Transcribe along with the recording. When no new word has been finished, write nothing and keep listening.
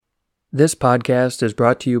This podcast is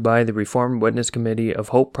brought to you by the Reformed Witness Committee of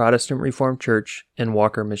Hope Protestant Reformed Church in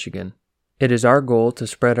Walker, Michigan. It is our goal to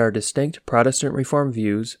spread our distinct Protestant Reformed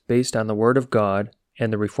views based on the Word of God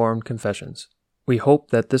and the Reformed confessions. We hope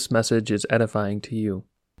that this message is edifying to you.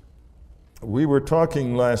 We were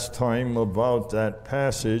talking last time about that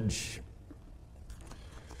passage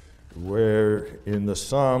where in the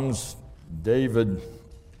Psalms, David,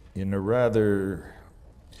 in a rather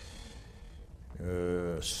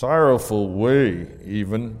sorrowful way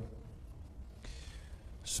even,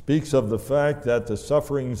 speaks of the fact that the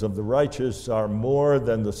sufferings of the righteous are more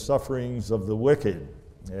than the sufferings of the wicked.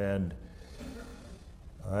 And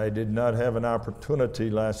I did not have an opportunity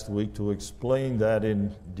last week to explain that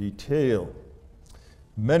in detail.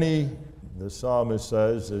 Many, the psalmist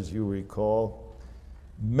says, as you recall,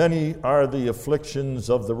 many are the afflictions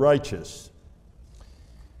of the righteous.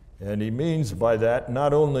 And he means by that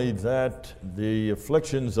not only that the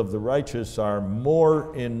afflictions of the righteous are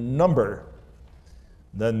more in number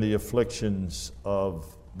than the afflictions of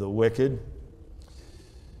the wicked,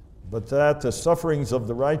 but that the sufferings of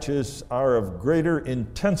the righteous are of greater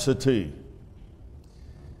intensity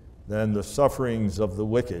than the sufferings of the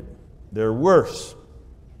wicked. They're worse.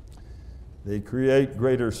 They create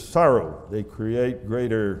greater sorrow. They create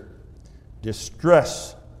greater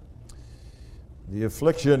distress. The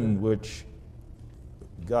affliction which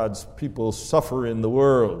God's people suffer in the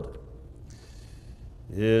world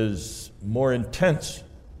is more intense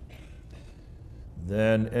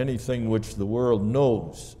than anything which the world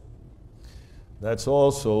knows. That's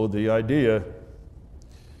also the idea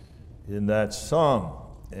in that psalm.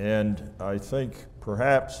 And I think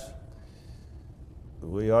perhaps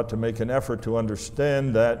we ought to make an effort to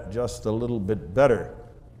understand that just a little bit better.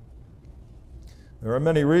 There are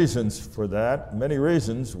many reasons for that, many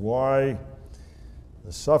reasons why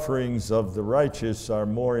the sufferings of the righteous are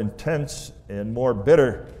more intense and more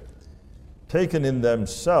bitter, taken in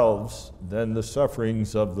themselves, than the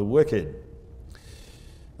sufferings of the wicked.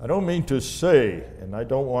 I don't mean to say, and I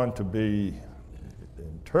don't want to be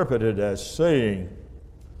interpreted as saying,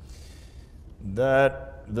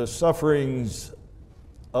 that the sufferings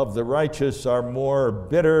of the righteous are more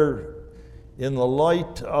bitter in the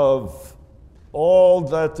light of all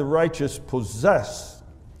that the righteous possess.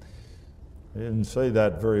 I didn't say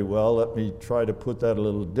that very well. Let me try to put that a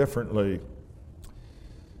little differently.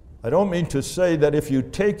 I don't mean to say that if you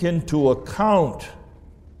take into account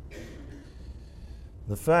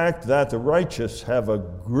the fact that the righteous have a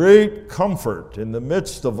great comfort in the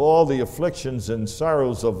midst of all the afflictions and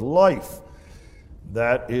sorrows of life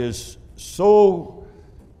that is so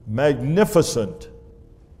magnificent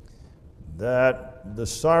that the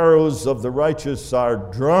sorrows of the righteous are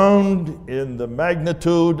drowned in the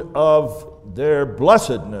magnitude of their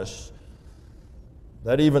blessedness,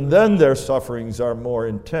 that even then their sufferings are more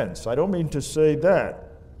intense. I don't mean to say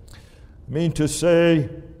that. I mean to say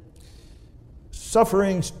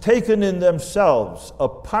sufferings taken in themselves,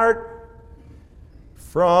 apart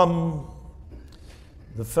from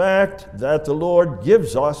the fact that the Lord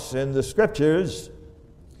gives us in the Scriptures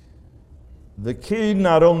the key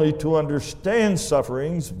not only to understand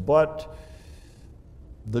sufferings, but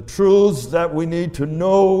the truths that we need to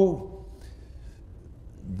know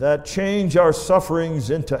that change our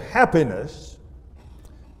sufferings into happiness.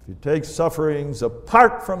 If you take sufferings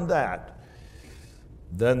apart from that,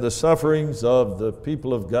 then the sufferings of the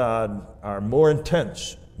people of God are more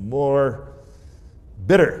intense, more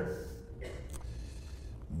bitter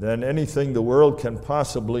than anything the world can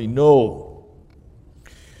possibly know.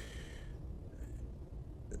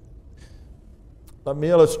 Let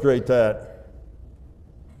me illustrate that.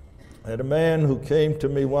 I had a man who came to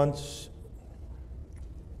me once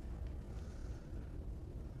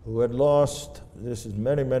who had lost, this is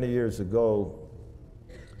many, many years ago,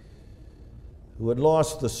 who had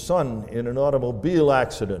lost a son in an automobile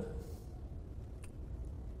accident.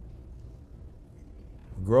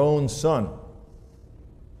 A grown son.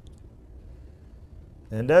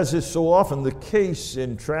 And as is so often the case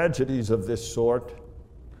in tragedies of this sort,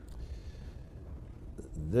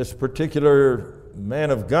 this particular man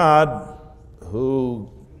of God, who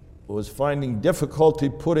was finding difficulty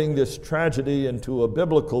putting this tragedy into a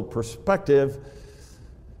biblical perspective,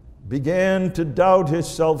 began to doubt his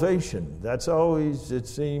salvation. That's always, it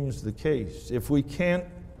seems, the case. If we can't,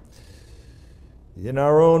 in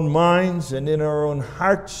our own minds and in our own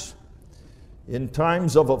hearts, in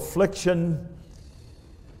times of affliction,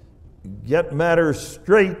 get matters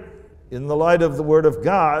straight in the light of the Word of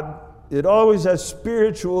God, it always has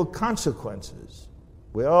spiritual consequences.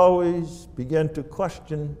 We always begin to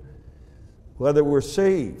question whether we're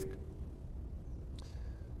saved.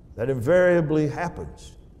 That invariably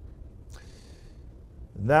happens.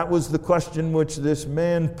 And that was the question which this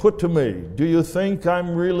man put to me. Do you think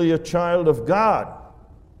I'm really a child of God?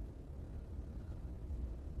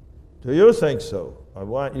 Do you think so? I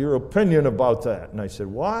want your opinion about that. And I said,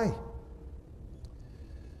 why?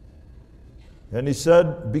 And he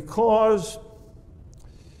said, because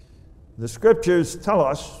the Scriptures tell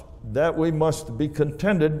us that we must be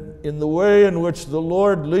contented in the way in which the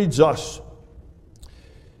Lord leads us.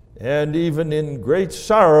 And even in great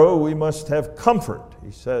sorrow, we must have comfort.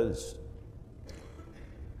 He says,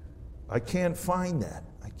 I can't find that.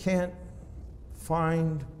 I can't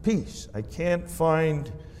find peace. I can't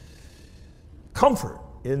find comfort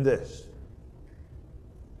in this.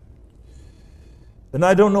 And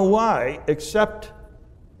I don't know why, except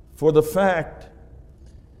for the fact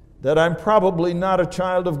that I'm probably not a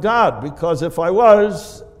child of God, because if I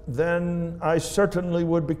was, then I certainly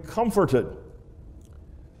would be comforted.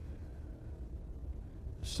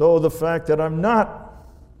 So the fact that I'm not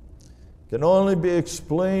can only be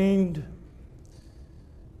explained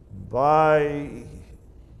by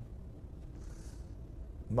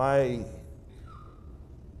my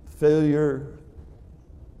failure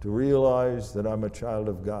to realize that I'm a child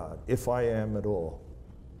of God, if I am at all.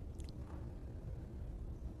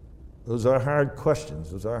 Those are hard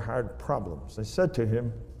questions. Those are hard problems. I said to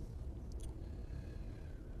him,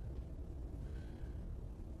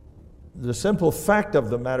 the simple fact of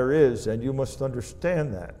the matter is, and you must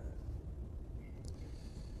understand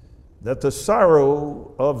that the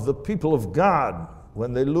sorrow of the people of God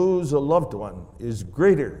when they lose a loved one is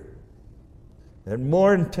greater and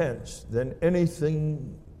more intense than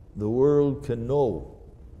anything the world can know.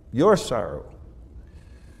 Your sorrow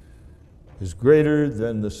is greater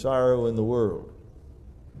than the sorrow in the world.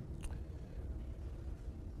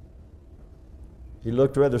 He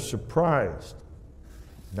looked rather surprised.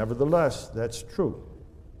 Nevertheless, that's true.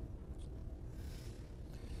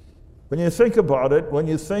 When you think about it, when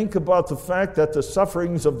you think about the fact that the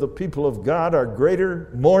sufferings of the people of God are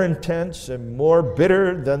greater, more intense, and more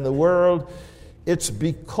bitter than the world, it's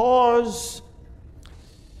because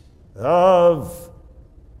of,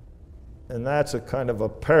 and that's a kind of a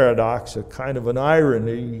paradox, a kind of an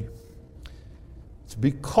irony, it's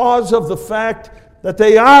because of the fact that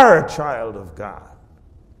they are a child of God.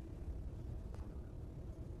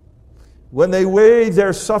 When they weigh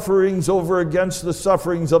their sufferings over against the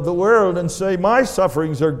sufferings of the world and say, my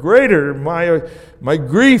sufferings are greater, my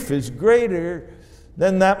grief is greater,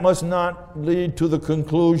 then that must not lead to the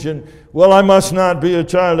conclusion, well, I must not be a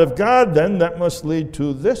child of God. Then that must lead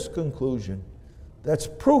to this conclusion. That's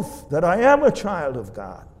proof that I am a child of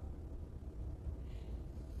God.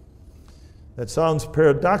 That sounds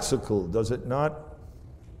paradoxical, does it not?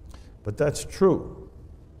 But that's true.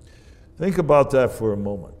 Think about that for a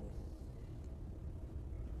moment.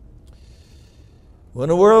 When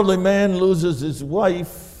a worldly man loses his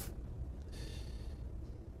wife,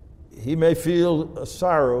 he may feel a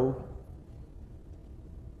sorrow,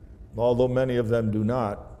 although many of them do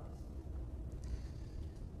not.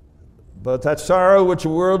 But that sorrow which a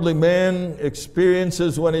worldly man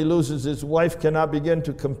experiences when he loses his wife cannot begin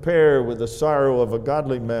to compare with the sorrow of a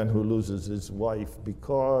godly man who loses his wife,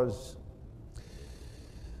 because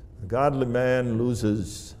a godly man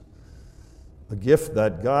loses a gift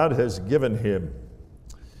that God has given him.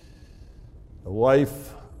 A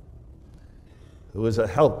wife who is a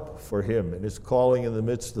help for him in his calling in the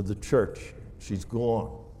midst of the church. She's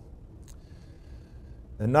gone.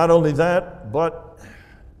 And not only that, but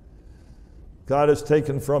God has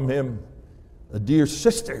taken from him a dear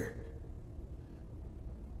sister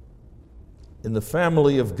in the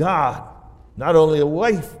family of God. Not only a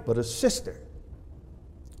wife, but a sister.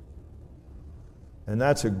 And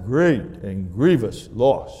that's a great and grievous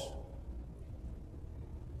loss.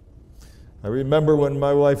 I remember when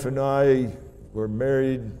my wife and I were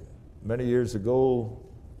married many years ago,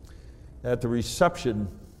 at the reception,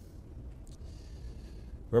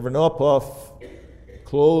 Reverend Uphoff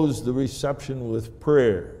closed the reception with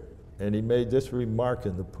prayer, and he made this remark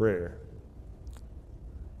in the prayer.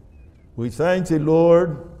 We thank thee,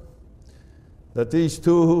 Lord, that these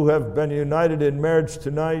two who have been united in marriage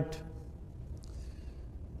tonight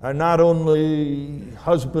are not only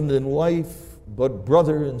husband and wife, but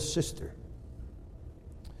brother and sister.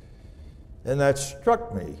 And that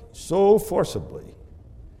struck me so forcibly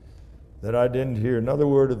that I didn't hear another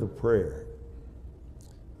word of the prayer.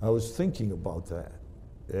 I was thinking about that,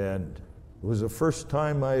 and it was the first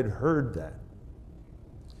time I had heard that.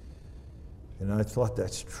 And I thought,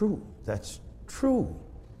 that's true. That's true.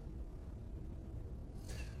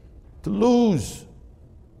 To lose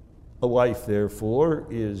a wife, therefore,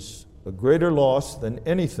 is a greater loss than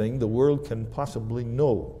anything the world can possibly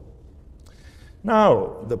know.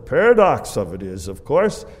 Now, the paradox of it is, of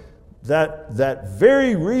course, that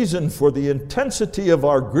very reason for the intensity of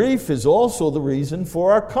our grief is also the reason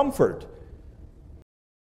for our comfort.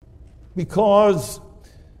 Because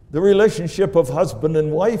the relationship of husband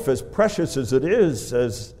and wife, as precious as it is,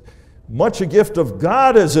 as much a gift of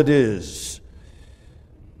God as it is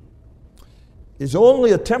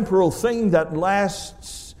only a temporal thing that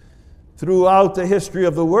lasts throughout the history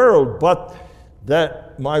of the world, but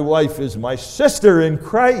that my wife is my sister in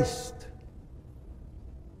Christ,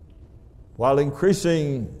 while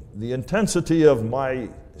increasing the intensity of my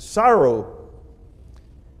sorrow,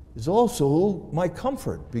 is also my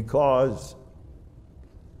comfort, because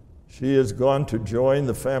she has gone to join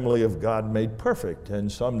the family of God made perfect,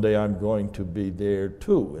 and someday I'm going to be there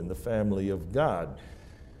too, in the family of God,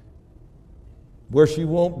 where she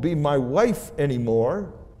won't be my wife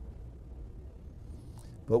anymore,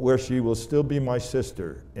 but where she will still be my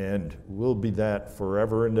sister, and will be that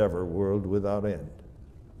forever and ever, world without end.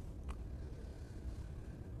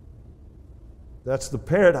 That's the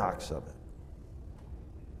paradox of it.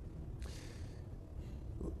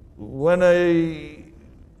 When a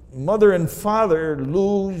mother and father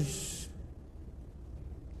lose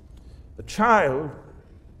a child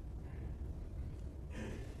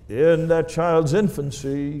in that child's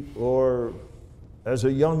infancy or as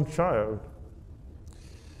a young child,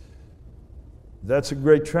 that's a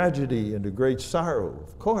great tragedy and a great sorrow,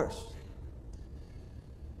 of course.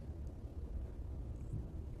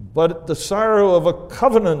 But the sorrow of a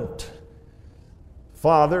covenant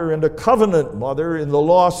father and a covenant mother in the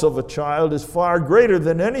loss of a child is far greater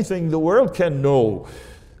than anything the world can know.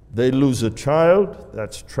 They lose a child,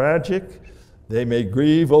 that's tragic. They may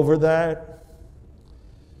grieve over that.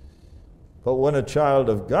 But when a child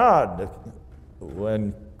of God,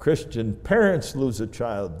 when Christian parents lose a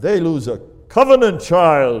child, they lose a covenant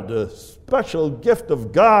child, a special gift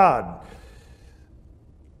of God,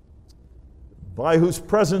 by whose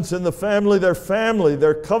presence in the family,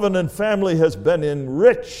 their covenant family has been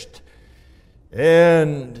enriched,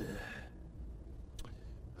 and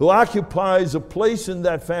who occupies a place in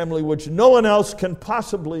that family which no one else can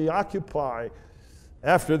possibly occupy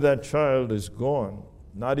after that child is gone,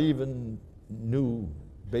 not even new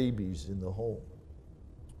babies in the home.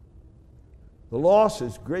 The loss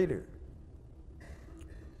is greater.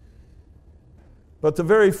 But the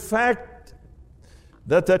very fact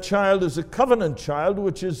that child is a covenant child,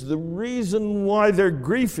 which is the reason why their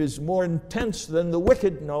grief is more intense than the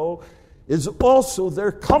wicked know, is also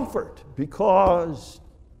their comfort, because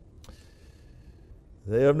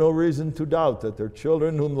they have no reason to doubt that their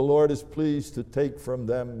children, whom the Lord is pleased to take from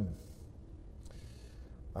them,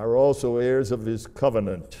 are also heirs of his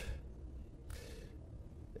covenant,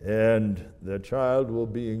 and their child will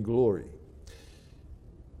be in glory.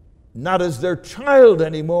 Not as their child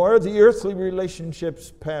anymore. The earthly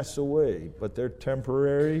relationships pass away, but they're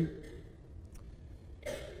temporary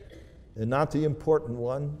and not the important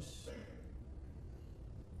ones.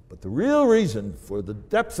 But the real reason for the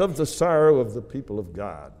depth of the sorrow of the people of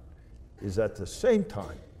God is at the same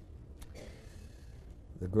time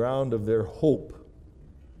the ground of their hope.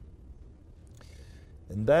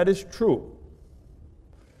 And that is true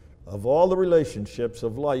of all the relationships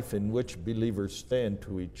of life in which believers stand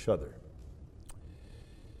to each other.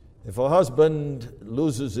 If a husband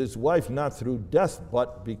loses his wife not through death,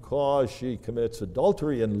 but because she commits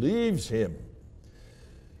adultery and leaves him,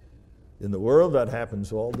 in the world that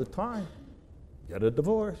happens all the time. Get a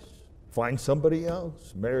divorce, find somebody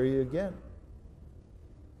else, marry again.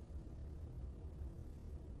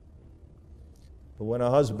 But when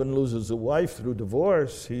a husband loses a wife through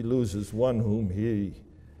divorce, he loses one whom he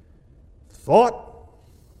thought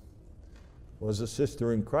was a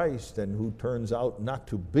sister in Christ, and who turns out not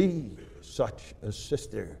to be such a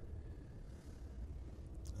sister.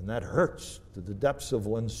 And that hurts to the depths of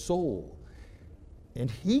one's soul. And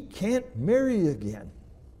he can't marry again,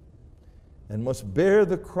 and must bear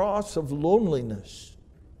the cross of loneliness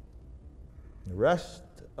the rest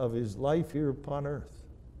of his life here upon earth.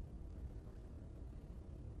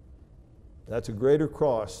 That's a greater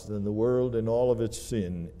cross than the world in all of its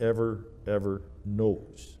sin ever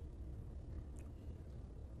knows.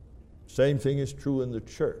 Same thing is true in the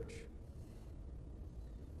church.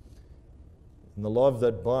 And the love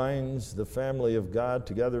that binds the family of God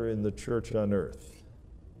together in the church on earth.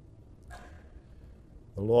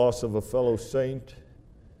 The loss of a fellow saint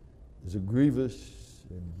is a grievous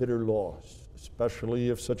and bitter loss, especially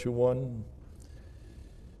if such a one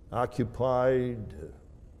occupied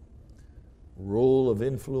role of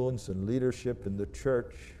influence and leadership in the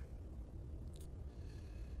church.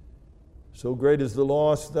 So great is the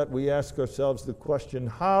loss that we ask ourselves the question,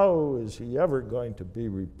 how is he ever going to be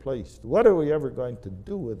replaced? What are we ever going to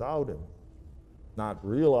do without him? Not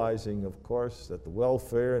realizing, of course, that the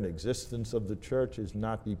welfare and existence of the church is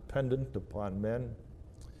not dependent upon men.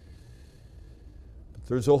 But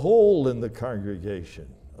there's a hole in the congregation,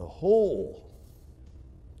 a hole.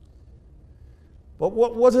 But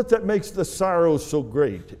what was it that makes the sorrow so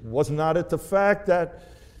great? Was not it the fact that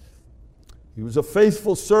he was a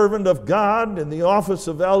faithful servant of God in the office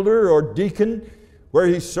of elder or deacon, where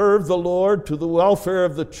he served the Lord to the welfare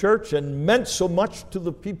of the church and meant so much to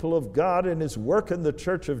the people of God in his work in the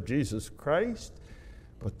church of Jesus Christ?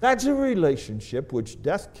 But that's a relationship which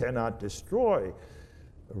death cannot destroy,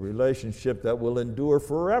 a relationship that will endure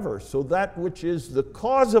forever. So that which is the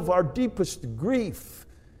cause of our deepest grief,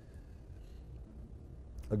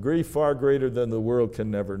 a grief far greater than the world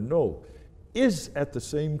can never know, is at the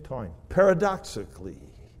same time, paradoxically,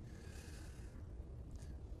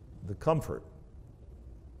 the comfort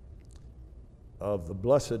of the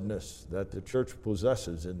blessedness that the church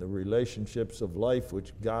possesses in the relationships of life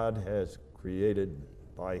which God has created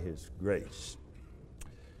by his grace.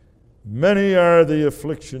 Many are the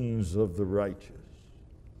afflictions of the righteous,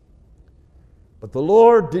 but the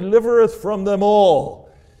Lord delivereth from them all.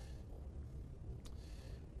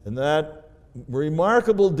 And that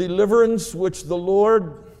remarkable deliverance which the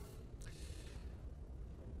Lord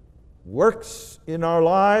works in our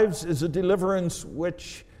lives is a deliverance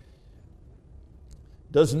which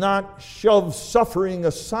does not shove suffering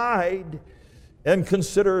aside and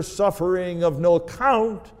consider suffering of no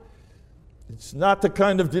account. It's not the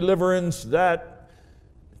kind of deliverance that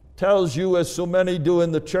tells you, as so many do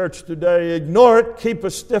in the church today, ignore it, keep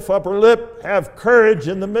a stiff upper lip, have courage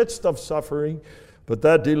in the midst of suffering. But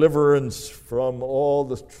that deliverance from all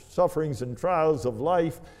the sufferings and trials of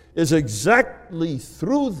life is exactly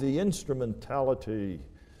through the instrumentality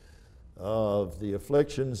of the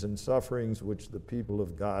afflictions and sufferings which the people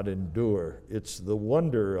of God endure. It's the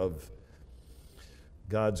wonder of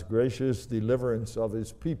God's gracious deliverance of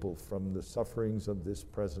his people from the sufferings of this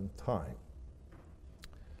present time.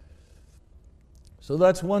 So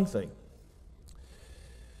that's one thing.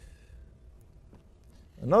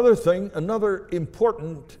 Another thing, another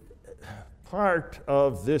important part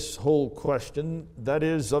of this whole question, that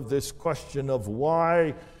is of this question of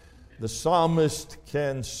why the psalmist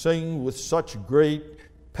can sing with such great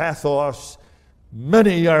pathos,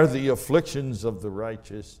 many are the afflictions of the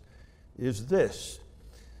righteous, is this.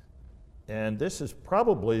 And this is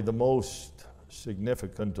probably the most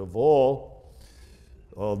significant of all,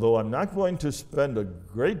 although I'm not going to spend a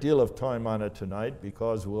great deal of time on it tonight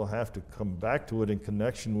because we'll have to come back to it in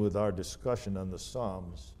connection with our discussion on the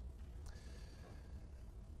Psalms.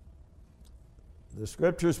 The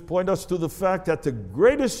Scriptures point us to the fact that the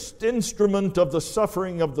greatest instrument of the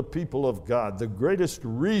suffering of the people of God, the greatest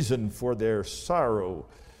reason for their sorrow,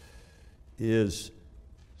 is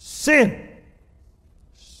sin.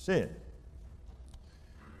 Sin.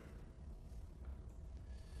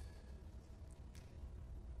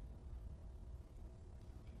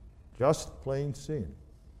 Just plain sin.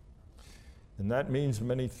 And that means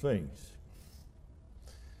many things.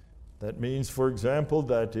 That means, for example,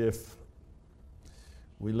 that if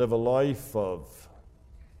we live a life of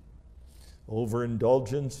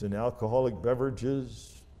overindulgence in alcoholic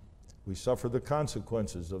beverages, we suffer the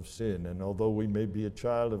consequences of sin. And although we may be a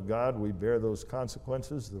child of God, we bear those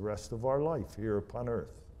consequences the rest of our life here upon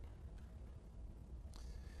earth.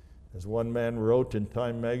 As one man wrote in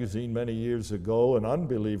Time magazine many years ago, an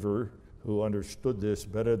unbeliever who understood this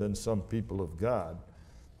better than some people of God,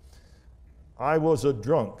 I was a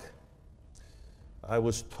drunk. I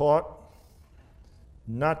was taught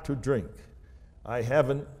not to drink. I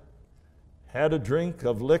haven't had a drink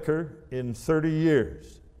of liquor in 30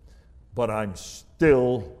 years, but I'm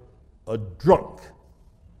still a drunk.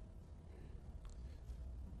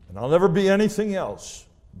 And I'll never be anything else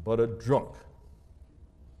but a drunk.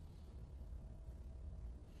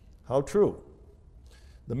 How true.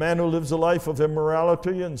 The man who lives a life of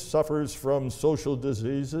immorality and suffers from social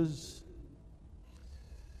diseases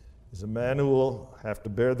is a man who will have to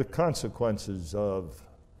bear the consequences of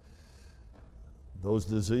those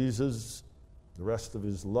diseases the rest of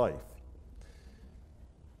his life.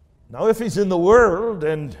 Now, if he's in the world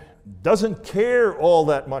and doesn't care all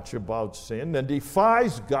that much about sin and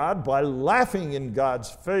defies God by laughing in God's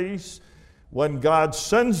face when God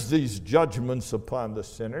sends these judgments upon the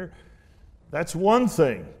sinner, that's one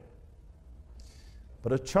thing.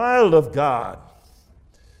 But a child of God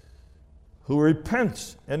who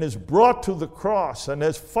repents and is brought to the cross and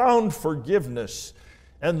has found forgiveness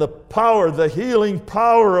and the power, the healing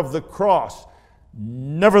power of the cross,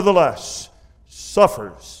 nevertheless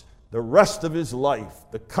suffers the rest of his life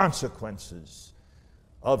the consequences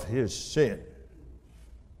of his sin.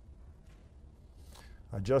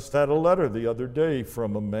 I just had a letter the other day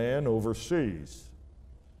from a man overseas.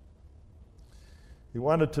 He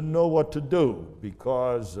wanted to know what to do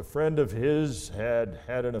because a friend of his had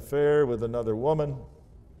had an affair with another woman,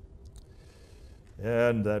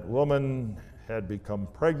 and that woman had become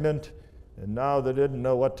pregnant, and now they didn't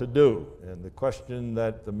know what to do. And the question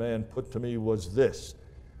that the man put to me was this: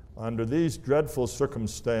 under these dreadful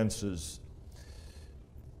circumstances,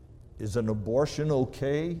 is an abortion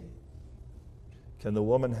okay? Can the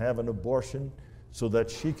woman have an abortion so that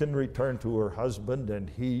she can return to her husband and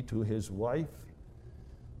he to his wife?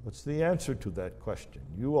 What's the answer to that question?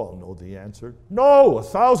 You all know the answer. No,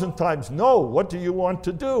 1,000 times no. What do you want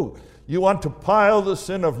to do? You want to pile the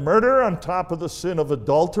sin of murder on top of the sin of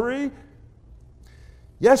adultery?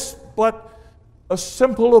 Yes, but a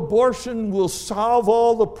simple abortion will solve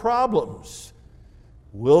all the problems.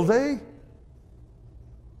 Will they?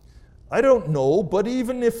 I don't know, but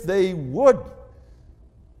even if they would,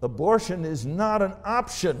 abortion is not an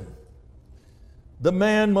option. The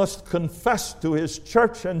man must confess to his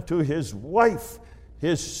church and to his wife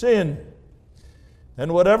his sin.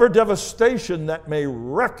 And whatever devastation that may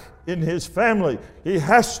wreak in his family, he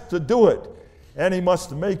has to do it. And he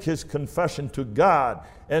must make his confession to God.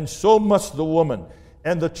 And so must the woman.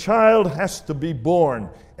 And the child has to be born.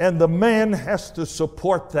 And the man has to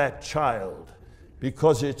support that child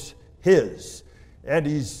because it's his. And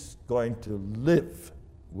he's going to live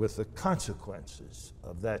with the consequences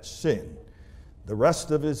of that sin the rest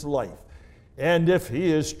of his life. And if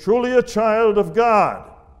he is truly a child of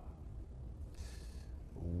God,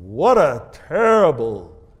 what a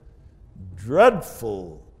terrible,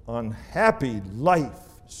 dreadful, unhappy life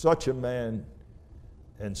such a man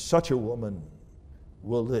and such a woman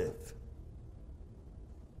will live.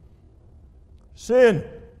 Sin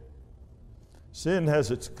has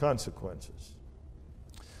its consequences.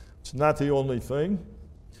 It's not the only thing.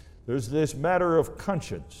 There's this matter of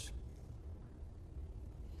conscience.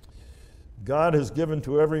 God has given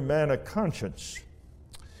to every man a conscience.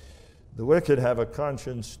 The wicked have a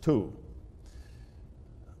conscience too.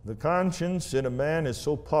 The conscience in a man is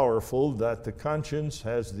so powerful that the conscience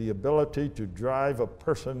has the ability to drive a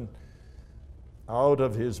person out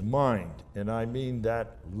of his mind, and I mean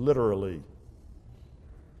that literally.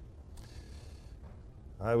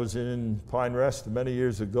 I was in Pine Rest many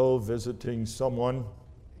years ago visiting someone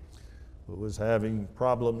who was having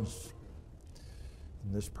problems.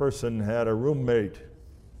 And this person had a roommate,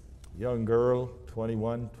 young girl,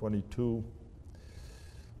 21, 22,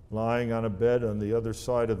 lying on a bed on the other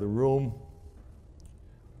side of the room,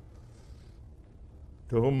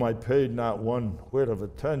 to whom I paid not one whit of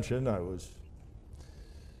attention. I was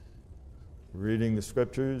reading the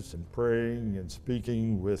scriptures and praying and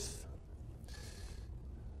speaking with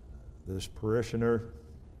this parishioner.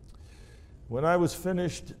 When I was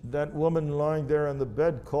finished, that woman lying there on the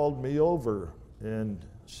bed called me over and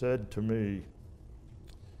said to me,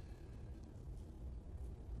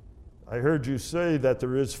 I heard you say that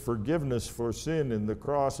there is forgiveness for sin in the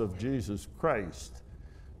cross of Jesus Christ.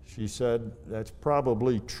 She said, that's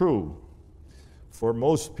probably true for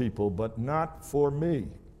most people, but not for me.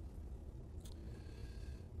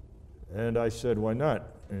 And I said, why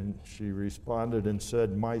not? And she responded and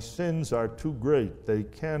said, my sins are too great. They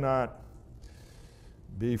cannot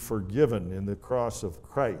be forgiven in the cross of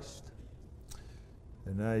Christ.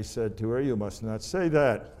 And I said to her, you must not say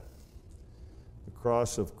that. The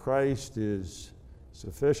cross of Christ is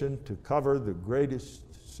sufficient to cover the greatest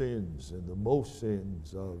sins and the most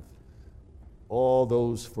sins of all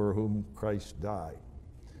those for whom Christ died.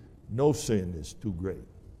 No sin is too great.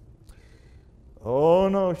 Oh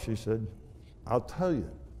no, she said, I'll tell you.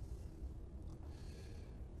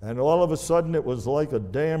 And all of a sudden it was like a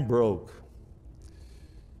dam broke.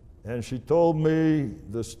 And she told me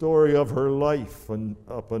the story of her life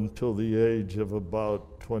up until the age of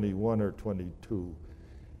about 21 or 22.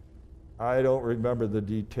 I don't remember the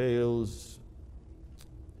details.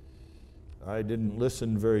 I didn't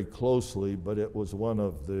listen very closely, but it was one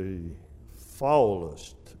of the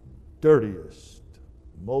foulest, dirtiest,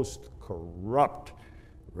 most corrupt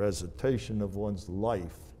recitation of one's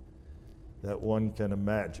life that one can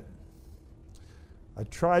imagine. I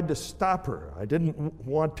tried to stop her. I didn't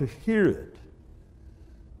want to hear it,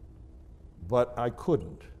 but I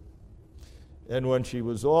couldn't. And when she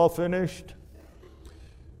was all finished,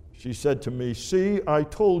 she said to me, see, I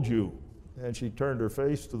told you. and she turned her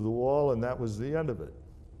face to the wall, and that was the end of it.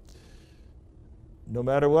 No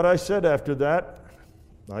matter what I said after that,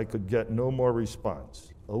 I could get no more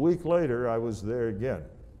response. A week later, I was there again,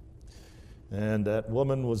 and that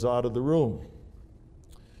woman was out of the room.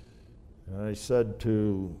 And I said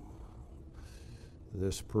to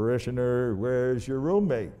this parishioner, "Where's your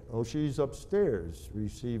roommate?" "Oh, she's upstairs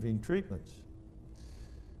receiving treatments."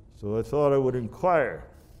 So I thought I would inquire.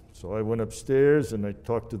 So I went upstairs and I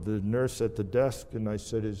talked to the nurse at the desk, and I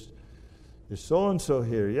said, Is so-and-so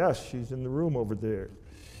here?" "Yes, she's in the room over there."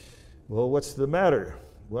 "Well, what's the matter?"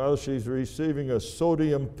 "Well, she's receiving a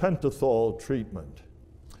sodium pentothal treatment."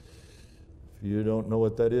 If you don't know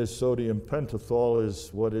what that is, sodium pentothal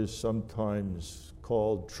is what is sometimes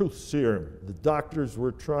called truth serum. The doctors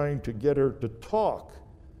were trying to get her to talk.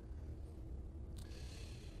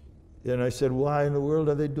 And I said, "Why in the world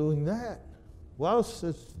are they doing that?" "Well,"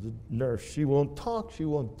 says the nurse, "she won't talk. She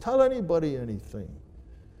won't tell anybody anything."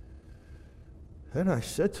 And I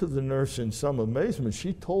said to the nurse in some amazement,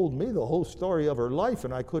 she told me the whole story of her life,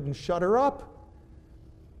 and I couldn't shut her up,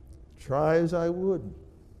 try as I would.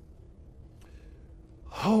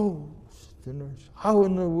 "Oh," said the nurse, "how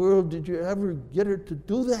in the world did you ever get her to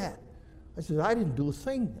do that?" I said, "I didn't do a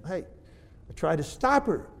thing. I tried to stop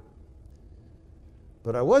her.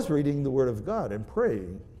 But I was reading the Word of God and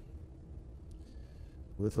praying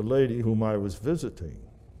with a lady whom I was visiting."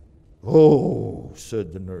 "Oh,"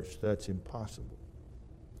 said the nurse, "that's impossible."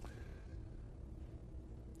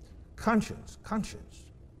 Conscience.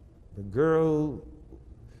 The girl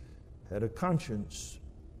had a conscience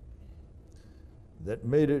that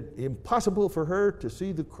made it impossible for her to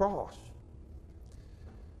see the cross.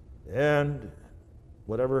 And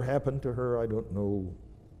whatever happened to her, I don't know.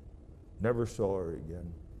 Never saw her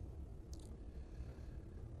again.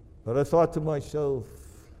 But I thought to myself,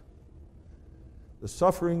 the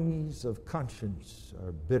sufferings of conscience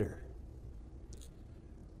are bitter.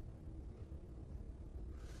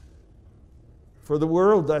 For the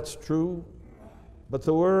world, that's true, but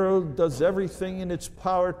the world does everything in its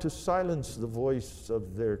power to silence the voice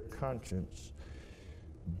of their conscience.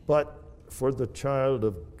 But for the child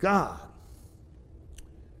of God,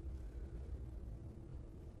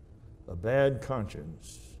 a bad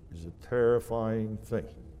conscience is a terrifying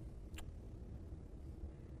thing.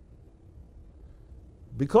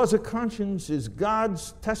 Because a conscience is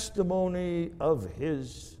God's testimony of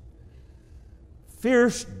His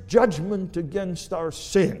fierce judgment against our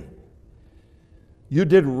sin. You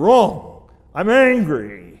did wrong. I'm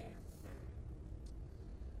angry.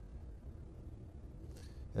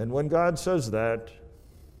 And when God says that,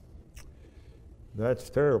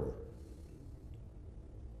 that's terrible.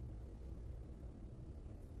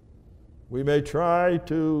 We may try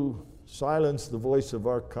to silence the voice of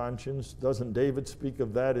our conscience. Doesn't David speak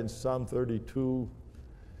of that in Psalm 32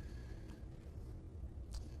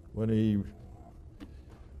 when he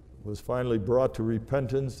was finally brought to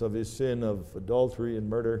repentance of his sin of adultery and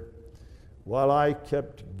murder? "While I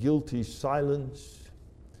kept guilty silence,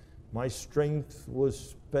 my strength was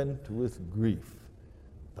spent with grief.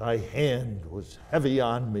 Thy hand was heavy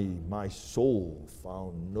on me, my soul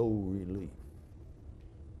found no relief."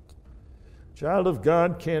 Child of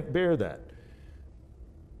God can't bear that.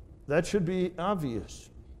 That should be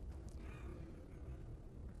obvious.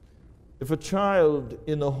 If a child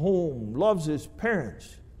in a home loves his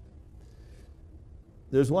parents,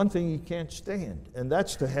 there's one thing he can't stand, and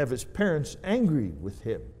that's to have his parents angry with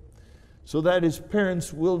him, so that his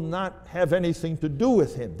parents will not have anything to do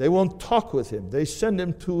with him. They won't talk with him. They send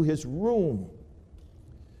him to his room.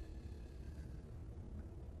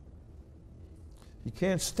 He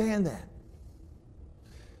can't stand that.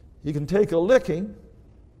 He can take a licking,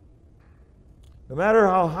 no matter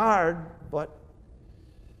how hard, but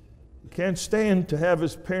he can't stand to have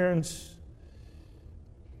his parents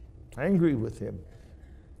angry with him.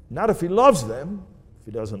 Not if he loves them. If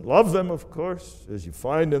he doesn't love them, of course, as you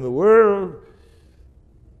find in the world,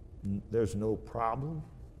 there's no problem.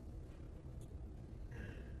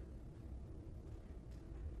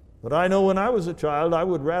 But I know when I was a child, I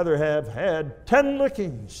would rather have had 10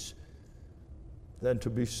 lickings than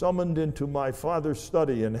to be summoned into my father's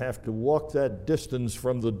study and have to walk that distance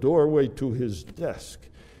from the doorway to his desk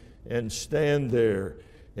and stand there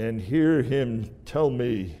and hear him tell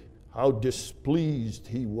me how displeased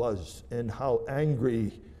he was and how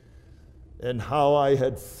angry and how I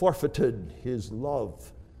had forfeited his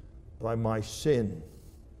love by my sin.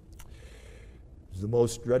 It's the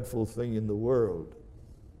most dreadful thing in the world.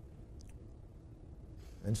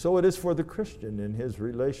 And so it is for the Christian in his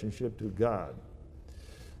relationship to God.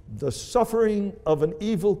 The suffering of an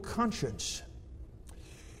evil conscience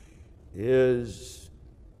is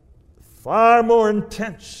far more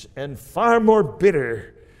intense and far more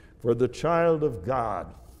bitter for the child of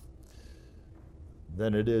God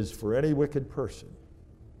than it is for any wicked person.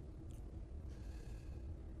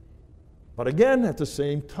 But again, at the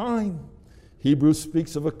same time, Hebrews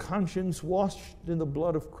speaks of a conscience washed in the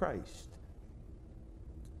blood of Christ.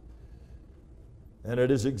 And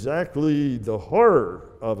it is exactly the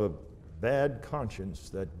horror of a bad conscience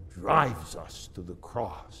that drives us to the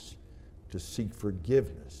cross to seek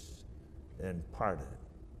forgiveness and pardon.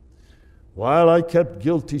 While I kept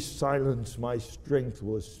guilty silence, my strength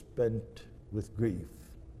was spent with grief.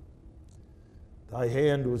 Thy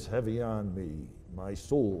hand was heavy on me, my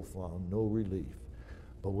soul found no relief.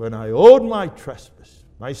 But when I owed my trespass,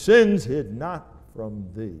 my sins hid not from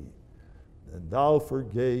thee, and thou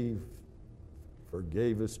forgavest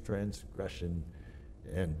transgression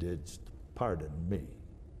and didst pardon me.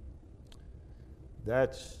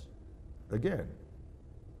 That's, again,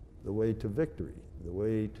 the way to victory, the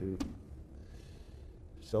way to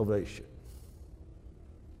salvation.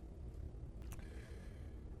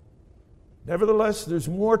 Nevertheless, there's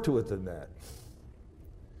more to it than that.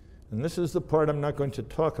 And this is the part I'm not going to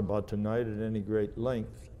talk about tonight at any great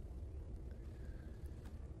length.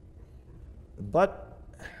 But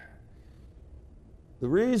the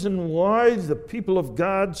reason why the people of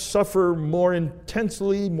God suffer more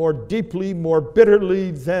intensely, more deeply, more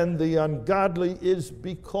bitterly than the ungodly is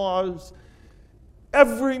because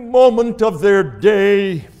every moment of their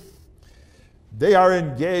day they are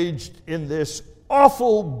engaged in this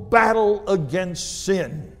awful battle against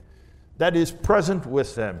sin that is present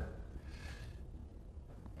with them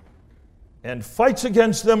and fights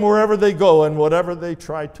against them wherever they go and whatever they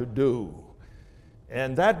try to do.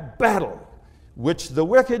 And that battle, which the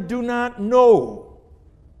wicked do not know,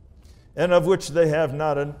 and of which they have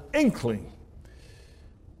not an inkling,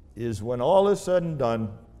 is when all is said and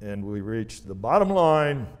done, and we reach the bottom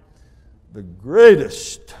line, the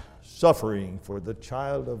greatest suffering for the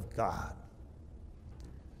child of God.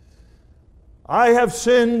 I have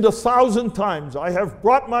sinned 1,000 times. I have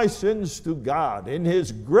brought my sins to God. In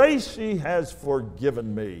His grace He has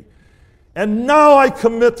forgiven me. And now I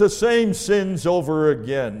commit the same sins over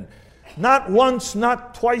again. Not once,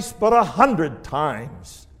 not twice, but 100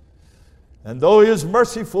 times. And though He is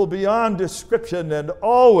merciful beyond description and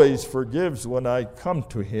always forgives when I come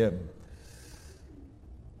to Him,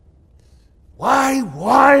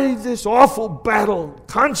 why this awful battle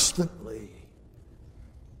constantly?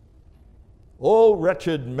 O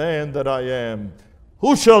wretched man that I am,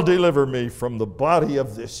 who shall deliver me from the body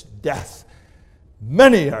of this death?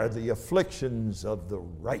 Many are the afflictions of the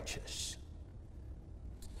righteous.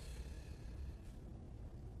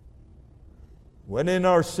 When in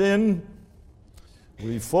our sin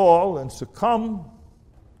we fall and succumb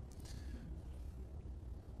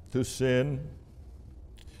to sin,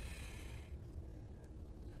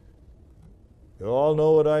 you all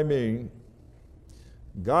know what I mean.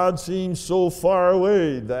 God seems so far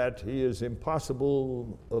away that He is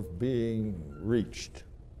impossible of being reached.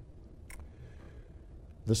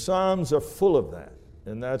 The Psalms are full of that,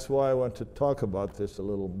 and that's why I want to talk about this a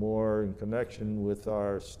little more in connection with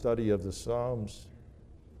our study of the Psalms.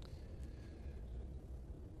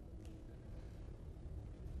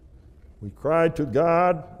 We cry to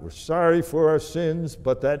God, we're sorry for our sins,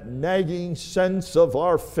 but that nagging sense of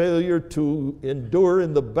our failure to endure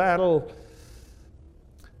in the battle,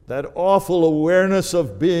 that awful awareness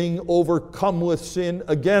of being overcome with sin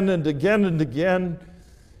again and again and again,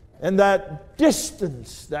 and that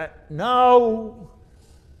distance that now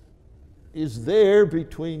is there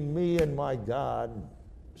between me and my God,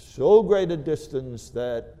 so great a distance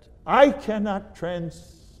that I cannot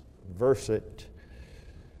traverse it,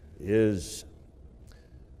 is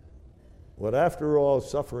what, after all,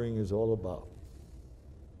 suffering is all about.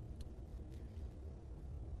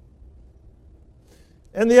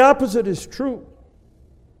 And the opposite is true.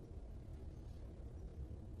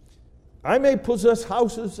 I may possess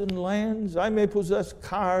houses and lands, I may possess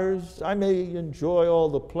cars, I may enjoy all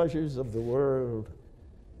the pleasures of the world.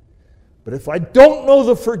 But if I don't know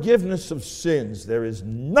the forgiveness of sins, there is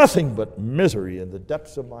nothing but misery in the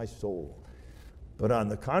depths of my soul. But on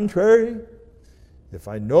the contrary, if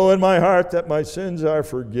I know in my heart that my sins are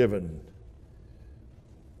forgiven,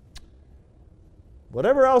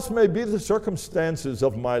 whatever else may be the circumstances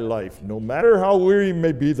of my life, no matter how weary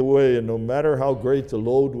may be the way, and no matter how great the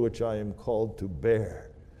load which I am called to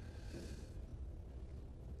bear,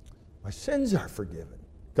 my sins are forgiven.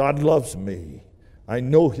 God loves me. I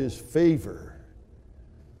know His favor,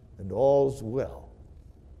 and all's well.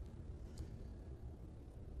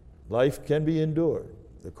 Life can be endured.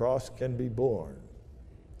 The cross can be borne.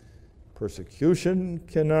 Persecution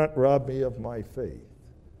cannot rob me of my faith.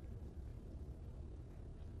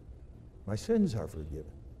 My sins are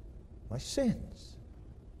forgiven. My sins.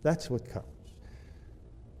 That's what counts.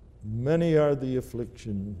 Many are the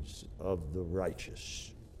afflictions of the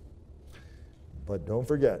righteous. But don't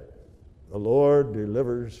forget, the Lord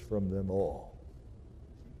delivers from them all.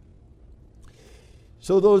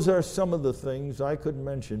 So those are some of the things. I could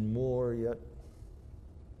mention more yet.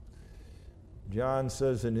 John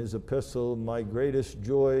says in his epistle, my greatest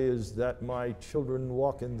joy is that my children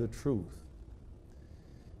walk in the truth.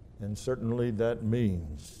 And certainly that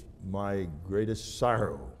means my greatest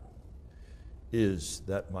sorrow is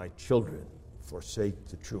that my children forsake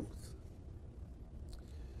the truth.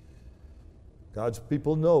 God's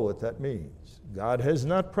people know what that means. God has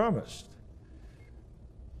not promised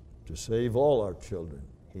to save all our children.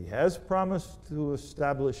 He has promised to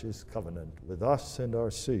establish his covenant with us and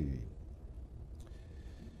our seed.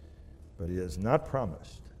 But he has not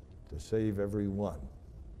promised to save every one.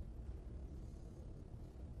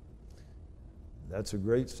 That's a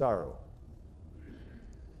great sorrow,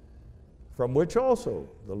 from which also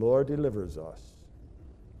the Lord delivers us,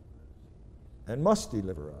 and must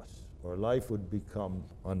deliver us, or life would become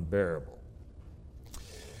unbearable.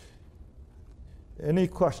 Any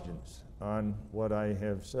questions on what I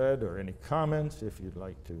have said, or any comments if you'd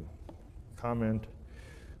like to comment?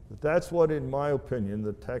 But that's what, in my opinion,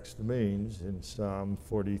 the text means in Psalm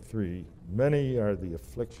 43. Many are the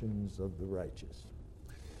afflictions of the righteous.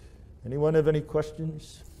 Anyone have any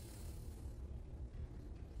questions?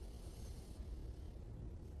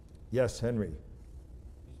 Yes, Henry. You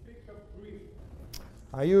speak of grief.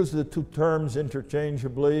 I use the two terms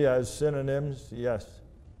interchangeably as synonyms, yes.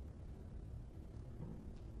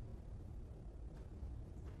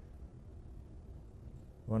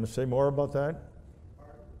 Want to say more about that?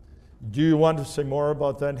 Do you want to say more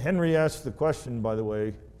about that? Henry asked the question, by the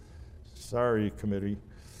way. Sorry, committee.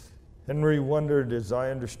 Henry wondered, as I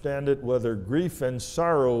understand it, whether grief and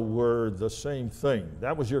sorrow were the same thing.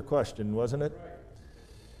 That was your question, wasn't it?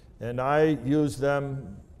 Right. And I used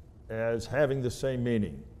them as having the same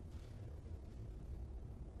meaning.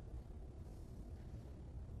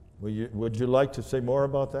 Would you like to say more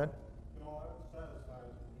about that? No, I'm satisfied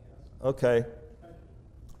with the answer. Okay.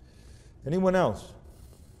 Anyone else?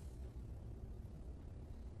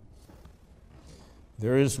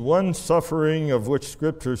 There is one suffering of which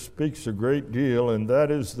Scripture speaks a great deal, and that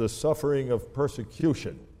is the suffering of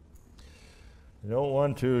persecution. I don't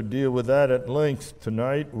want to deal with that at length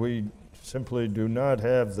tonight. We simply do not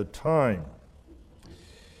have the time.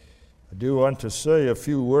 I do want to say a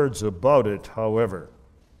few words about it, however,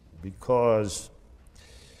 because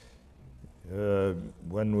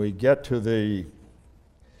when we get to the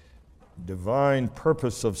divine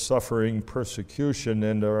purpose of suffering, persecution,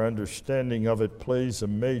 and our understanding of it plays a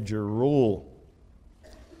major role.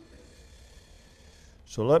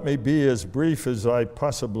 So let me be as brief as I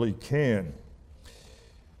possibly can.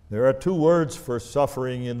 There are two words for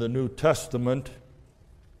suffering in the New Testament.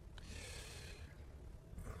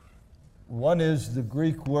 One is the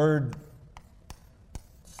Greek word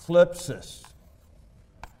thlipsis,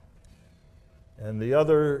 and the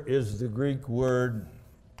other is the Greek word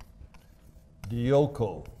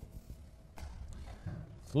dioko.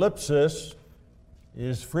 Thlipsis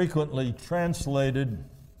is frequently translated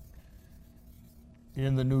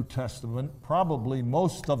in the New Testament, probably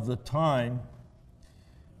most of the time,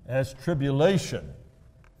 as tribulation.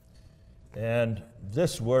 And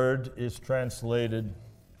this word is translated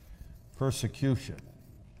persecution.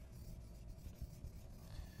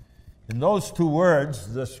 In those two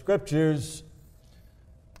words, the Scriptures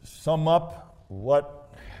sum up what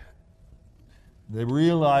the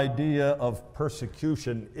real idea of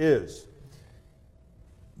persecution is.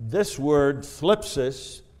 This word,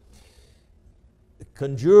 thlipsis,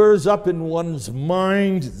 conjures up in one's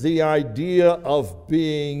mind the idea of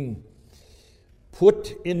being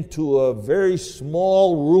put into a very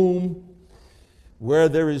small room where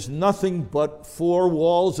there is nothing but four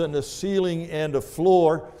walls and a ceiling and a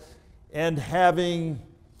floor, and having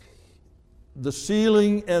the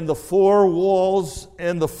ceiling and the four walls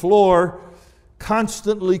and the floor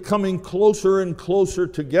constantly coming closer and closer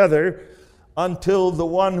together until the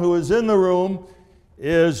one who is in the room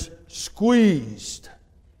is squeezed.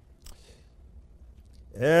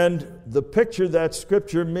 And the picture that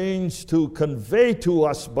Scripture means to convey to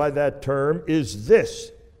us by that term is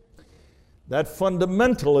this: that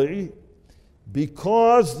fundamentally,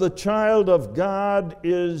 because the child of God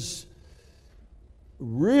is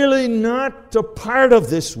really not a part of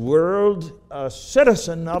this world, a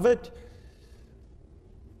citizen of it,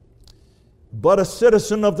 but a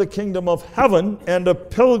citizen of the kingdom of heaven and a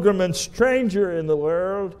pilgrim and stranger in the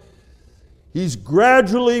world, he's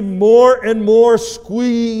gradually more and more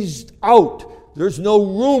squeezed out. There's no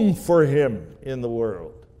room for him in the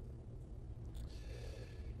world.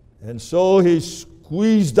 And so he's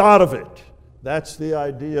squeezed out of it. That's the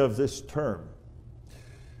idea of this term.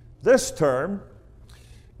 This term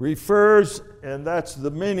refers, and that's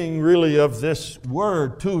the meaning really of this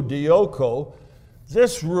word too, dioko.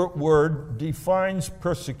 This word defines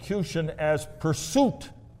persecution as pursuit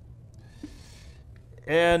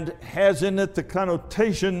and has in it the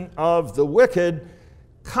connotation of the wicked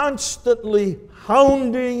constantly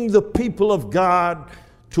hounding the people of God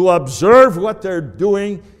to observe what they're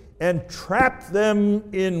doing and trap them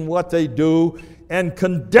in what they do and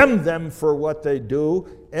condemn them for what they do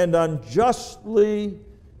and unjustly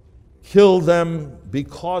kill them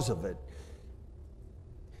because of it.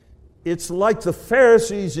 It's like the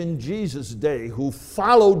Pharisees in Jesus' day who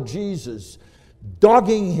followed Jesus,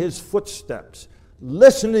 dogging his footsteps,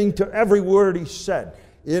 listening to every word he said,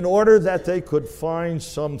 in order that they could find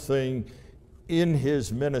something in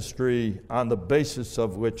his ministry on the basis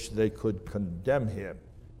of which they could condemn him.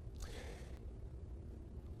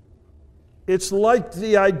 It's like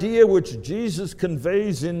the idea which Jesus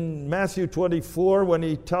conveys in Matthew 24 when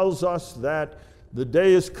he tells us that the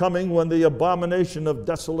day is coming when the abomination of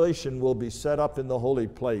desolation will be set up in the holy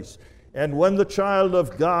place. And when the child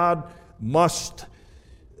of God must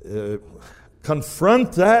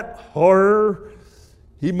confront that horror,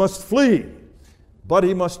 he must flee. But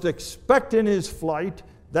he must expect in his flight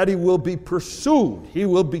that he will be pursued, he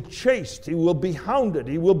will be chased, he will be hounded,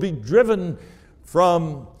 he will be driven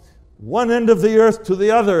from one end of the earth to the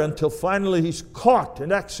other until finally he's caught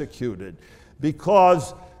and executed,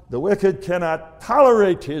 because the wicked cannot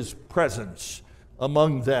tolerate his presence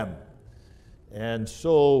among them, and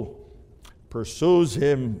so pursues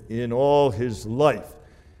him in all his life.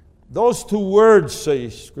 Those two words, say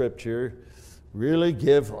Scripture, really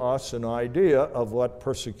give us an idea of what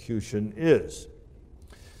persecution is.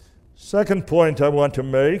 Second point I want to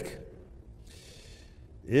make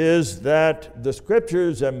is that the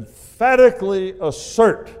Scriptures emphatically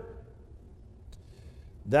assert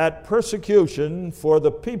that persecution for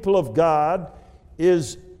the people of God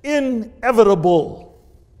is inevitable.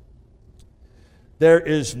 There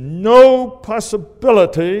is no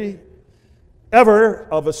possibility ever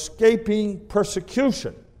of escaping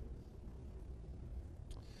persecution.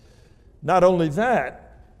 Not only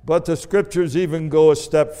that, but the Scriptures even go a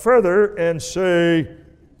step further and say,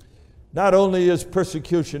 not only is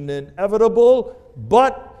persecution inevitable,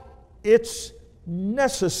 but it's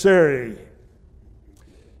necessary.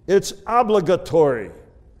 It's obligatory.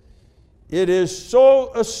 It is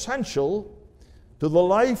so essential to the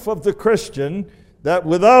life of the Christian that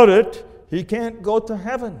without it, he can't go to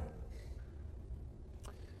heaven.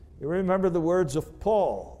 You remember the words of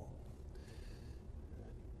Paul.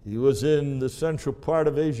 He was in the central part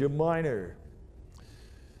of Asia Minor,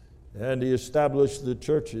 and he established the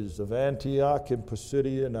churches of Antioch and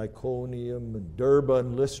Pisidia and Iconium and Derbe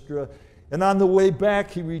and Lystra. And on the way back,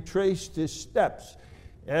 he retraced his steps.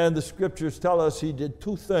 And the Scriptures tell us he did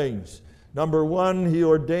two things. Number one, he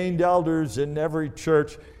ordained elders in every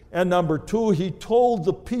church. And number two, he told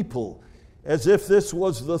the people, as if this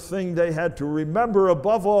was the thing they had to remember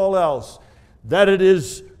above all else, that it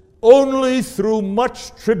is only through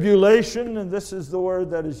much tribulation, and this is the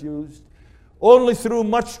word that is used, only through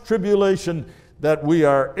much tribulation that we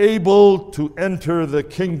are able to enter the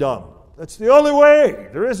kingdom. That's the only way.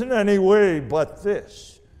 There isn't any way but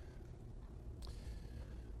this.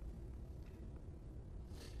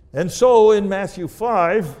 And so in Matthew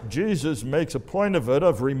 5, Jesus makes a point of it,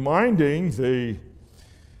 of reminding the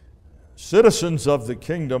citizens of the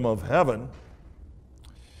kingdom of heaven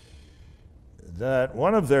that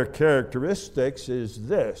one of their characteristics is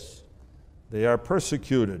this: they are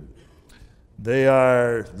persecuted. They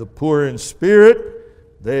are the poor in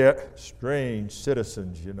spirit. They are strange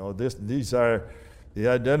citizens. You know, these are the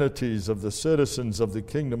identities of the citizens of the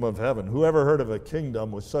kingdom of heaven. Who ever heard of a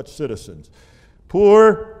kingdom with such citizens?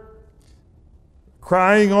 Poor,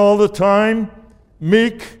 crying all the time,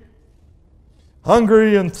 meek,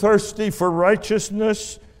 hungry and thirsty for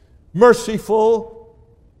righteousness, merciful,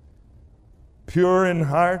 pure in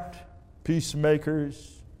heart,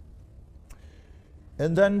 peacemakers,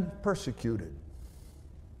 and then persecuted.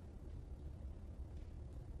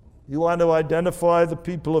 You want to identify the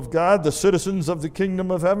people of God, the citizens of the kingdom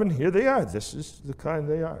of heaven? Here they are. This is the kind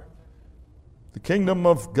they are. The kingdom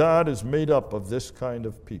of God is made up of this kind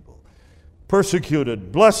of people.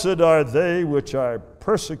 Persecuted. Blessed are they which are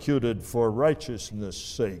persecuted for righteousness'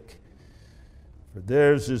 sake. for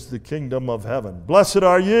theirs is the kingdom of heaven. Blessed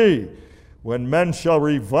are ye, when men shall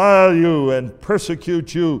revile you and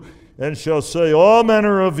persecute you, and shall say all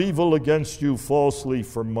manner of evil against you falsely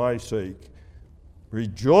for my sake.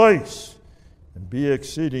 Rejoice and be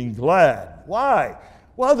exceeding glad. Why?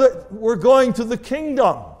 Well, we're going to the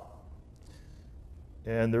kingdom.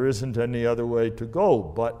 And there isn't any other way to go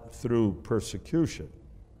but through persecution.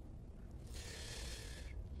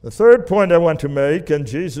 The third point I want to make, and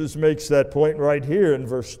Jesus makes that point right here in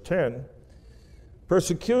verse 10,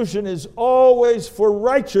 persecution is always for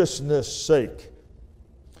righteousness' sake.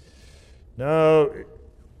 Now,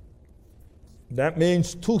 that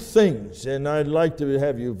means two things, and I'd like to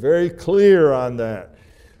have you very clear on that.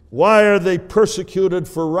 Why are they persecuted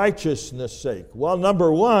for righteousness' sake? Well,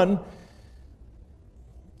 number one,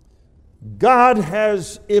 God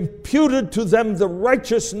has imputed to them the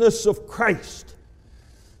righteousness of Christ.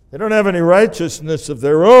 They don't have any righteousness of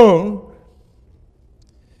their own.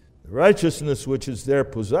 The righteousness which is their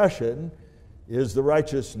possession is the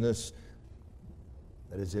righteousness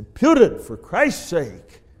that is imputed for Christ's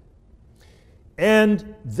sake.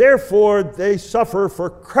 And therefore they suffer for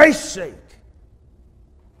Christ's sake.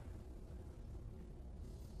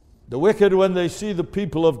 The wicked, when they see the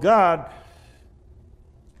people of God,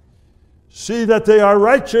 see that they are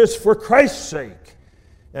righteous for Christ's sake.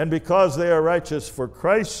 And because they are righteous for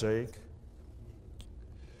Christ's sake,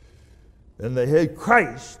 and they hate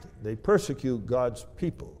Christ, they persecute God's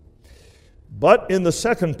people. But in the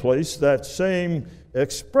second place, that same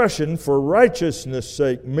expression for righteousness'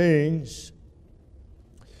 sake means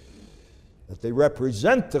that they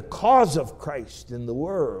represent the cause of Christ in the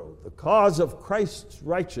world, the cause of Christ's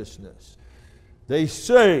righteousness. They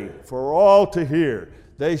say for all to hear,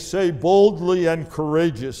 they say boldly and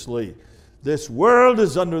courageously, this world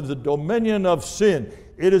is under the dominion of sin.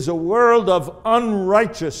 It is a world of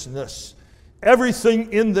unrighteousness.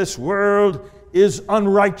 Everything in this world is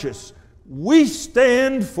unrighteous. We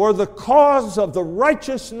stand for the cause of the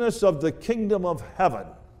righteousness of the kingdom of heaven.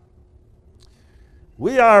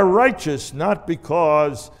 We are righteous not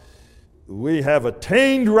because we have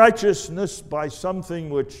attained righteousness by something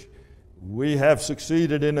which we have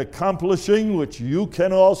succeeded in accomplishing, which you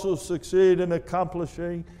can also succeed in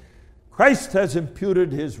accomplishing. Christ has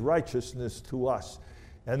imputed his righteousness to us,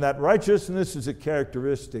 and that righteousness is a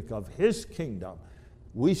characteristic of his kingdom.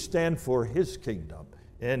 We stand for his kingdom,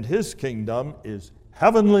 and his kingdom is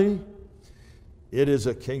heavenly. It is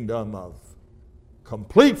a kingdom of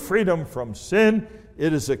complete freedom from sin.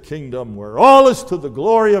 It is a kingdom where all is to the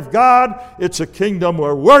glory of God. It's a kingdom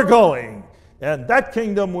where we're going, and that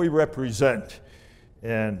kingdom we represent.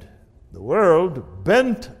 And the world,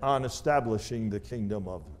 bent on establishing the kingdom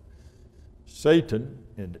of Satan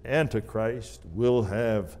and Antichrist, will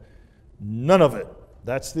have none of it.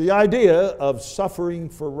 That's the idea of suffering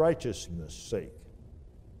for righteousness' sake.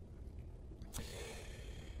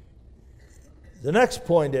 The next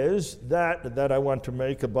point is that I want to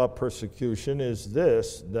make about persecution is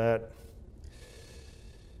this, that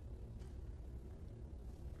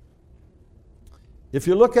if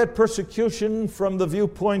you look at persecution from the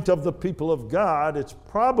viewpoint of the people of God, it's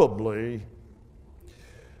probably,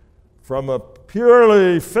 from a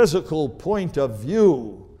purely physical point of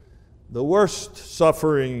view, the worst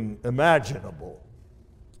suffering imaginable.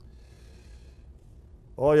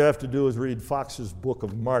 All you have to do is read Fox's Book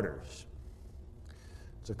of Martyrs.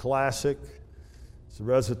 It's a classic. It's a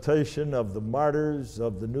recitation of the martyrs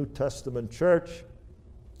of the New Testament church.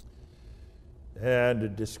 And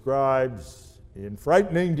it describes in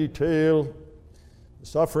frightening detail the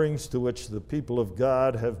sufferings to which the people of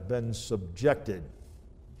God have been subjected,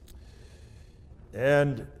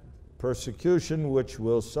 and persecution which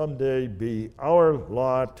will someday be our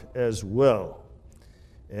lot as well,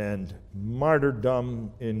 and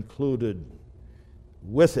martyrdom included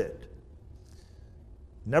with it.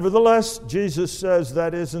 Nevertheless, Jesus says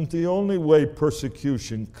that isn't the only way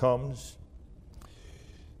persecution comes.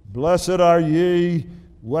 Blessed are ye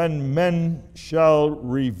when men shall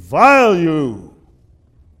revile you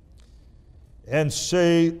and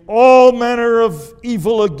say all manner of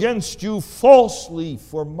evil against you falsely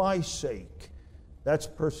for my sake. That's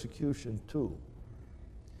persecution too.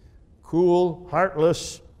 Cruel,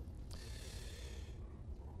 heartless,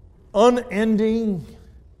 unending,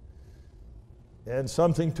 and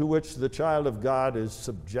something to which the child of God is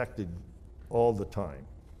subjected all the time.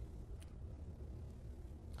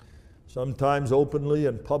 Sometimes openly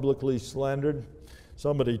and publicly slandered.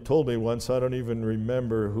 Somebody told me once, I don't even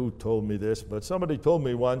remember who told me this, but somebody told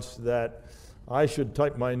me once that I should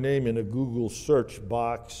type my name in a Google search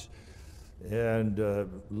box and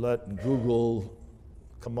let Google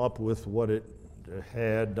come up with what it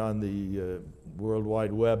had on the World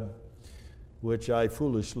Wide Web, which I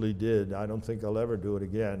foolishly did. I don't think I'll ever do it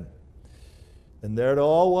again. And there it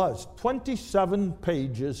all was, 27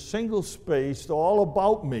 pages, single-spaced, all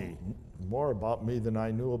about me, more about me than I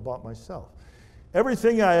knew about myself.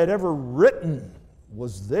 Everything I had ever written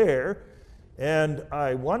was there, and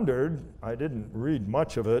I wondered, I didn't read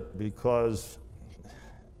much of it because it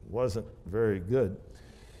wasn't very good.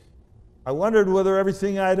 I wondered whether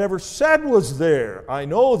everything I had ever said was there. I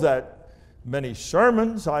know that many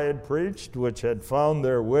sermons I had preached, which had found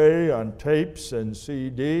their way on tapes and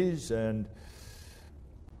CDs and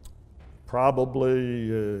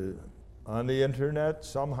probably on the internet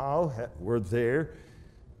somehow were there.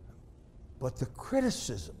 But the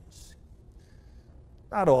criticisms,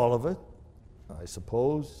 not all of it, I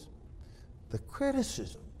suppose, the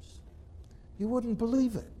criticisms, you wouldn't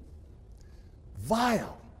believe it.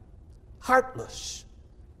 Vile, heartless,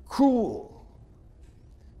 cruel,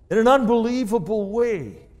 in an unbelievable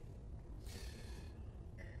way.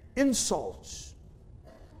 Insults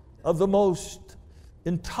of the most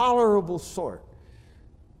intolerable sort.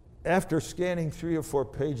 After scanning 3 or 4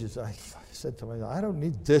 pages, I said to myself, I don't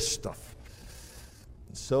need this stuff.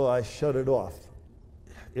 So I shut it off.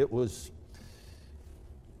 It was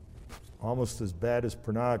almost as bad as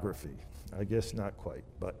pornography. I guess not quite,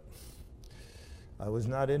 but I was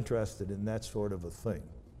not interested in that sort of a thing.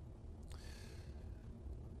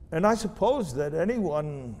 And I suppose that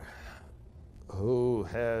anyone who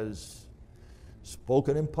has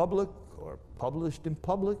spoken in public or published in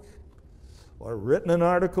public or written an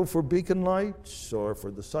article for Beacon Lights or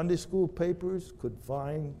for the Sunday school papers could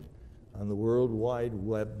find on the World Wide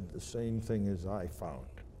Web the same thing as I found.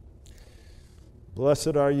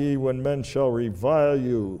 Blessed are ye when men shall revile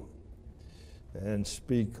you and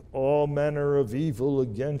speak all manner of evil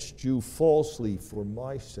against you falsely for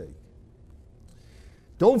my sake.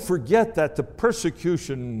 Don't forget that the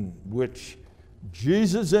persecution which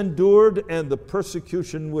Jesus endured and the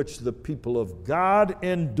persecution which the people of God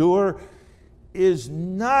endure is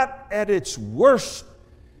not at its worst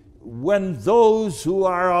when those who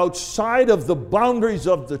are outside of the boundaries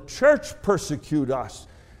of the church persecute us,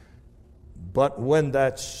 but when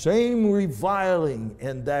that same reviling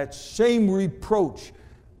and that same reproach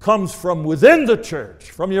comes from within the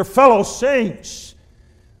church, from your fellow saints,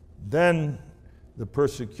 then the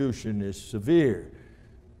persecution is severe.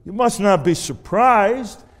 You must not be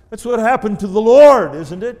surprised. That's what happened to the Lord,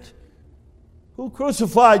 isn't it? Who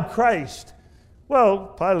crucified Christ? Well,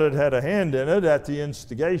 Pilate had a hand in it at the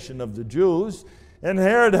instigation of the Jews, and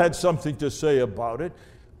Herod had something to say about it,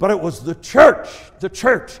 but it was the church,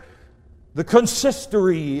 the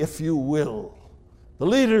consistory, if you will, the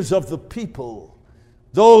leaders of the people,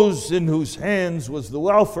 those in whose hands was the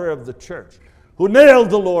welfare of the church, who nailed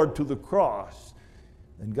the Lord to the cross.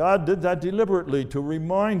 And God did that deliberately to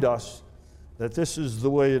remind us that this is the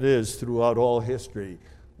way it is throughout all history.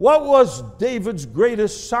 What was David's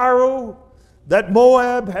greatest sorrow? That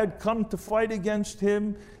Moab had come to fight against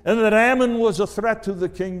him, and that Ammon was a threat to the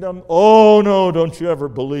kingdom? Oh no, don't you ever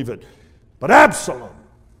believe it. But Absalom,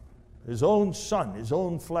 his own son, his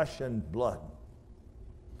own flesh and blood.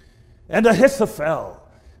 And Ahithophel,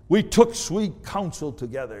 we took sweet counsel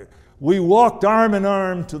together. We walked arm in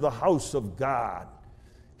arm to the house of God.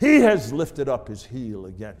 He has lifted up his heel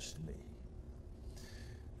against me.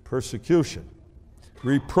 Persecution,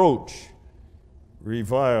 reproach,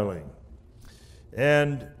 reviling.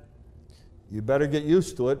 And you better get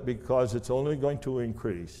used to it because it's only going to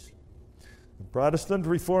increase. The Protestant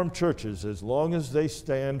Reformed churches, as long as they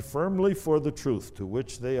stand firmly for the truth to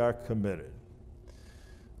which they are committed,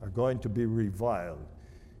 are going to be reviled.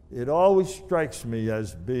 It always strikes me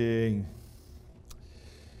as being,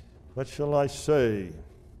 what shall I say,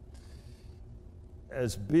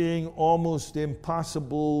 as being almost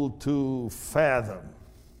impossible to fathom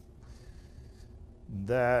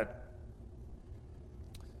that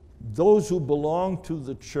those who belong to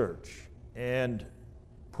the church and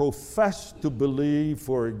profess to believe,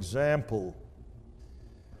 for example,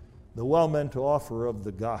 the well-meant offer of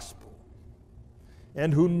the gospel,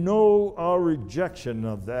 and who know our rejection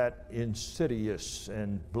of that insidious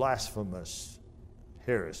and blasphemous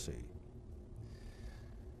heresy,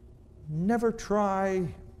 never try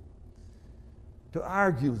to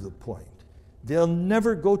argue the point. They'll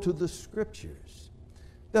never go to the scriptures.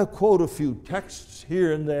 They'll quote a few texts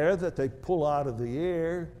here and there that they pull out of the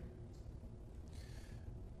air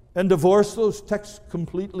and divorce those texts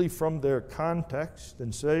completely from their context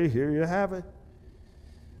and say, here you have it.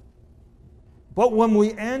 But when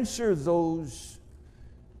we answer those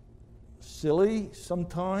silly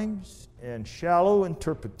sometimes and shallow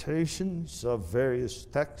interpretations of various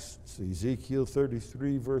texts, Ezekiel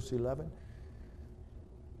 33, verse 11.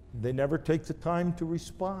 They never take the time to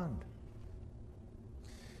respond.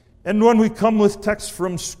 And when we come with texts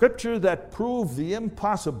from Scripture that prove the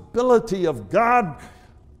impossibility of God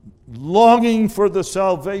longing for the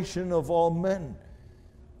salvation of all men,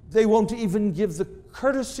 they won't even give the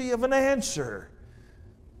courtesy of an answer.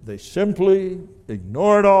 They simply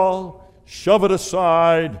ignore it all, shove it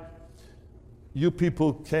aside. You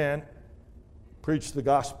people can't preach the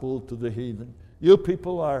gospel to the heathen. You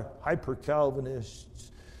people are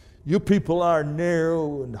hyper-Calvinists. You people are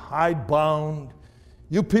narrow and hidebound.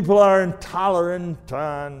 You people are intolerant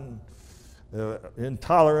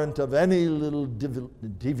of any little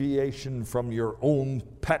deviation from your own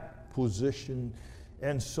pet position,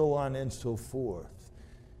 and so on and so forth.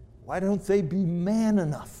 Why don't they be man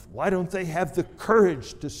enough? Why don't they have the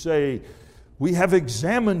courage to say, we have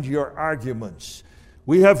examined your arguments.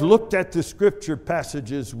 We have looked at the Scripture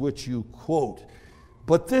passages which you quote.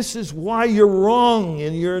 But this is why you're wrong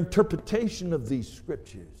in your interpretation of these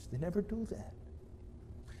Scriptures. They never do that.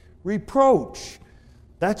 Reproach.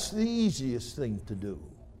 That's the easiest thing to do.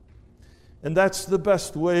 And that's the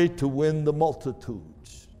best way to win the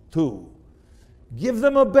multitudes, too. Give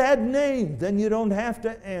them a bad name, then you don't have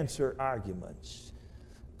to answer arguments.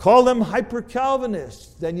 Call them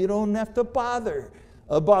hyper-Calvinists, then you don't have to bother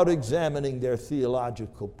about examining their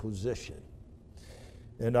theological position.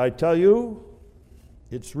 And I tell you,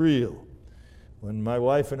 it's real. When my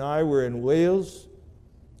wife and I were in Wales,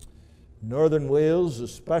 northern Wales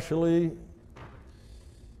especially,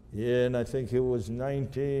 in I think it was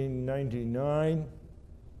 1999,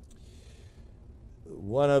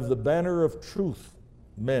 one of the Banner of Truth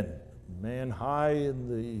men, man high in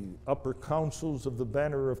the upper councils of the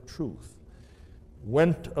Banner of Truth,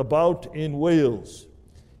 went about in Wales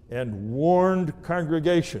and warned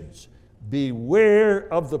congregations,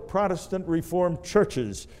 beware of the Protestant Reformed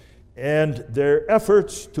churches and their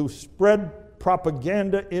efforts to spread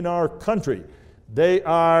propaganda in our country. They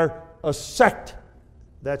are a sect.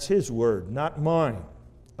 That's his word, not mine.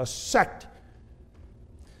 A sect.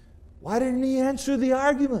 Why didn't he answer the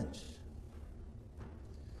arguments?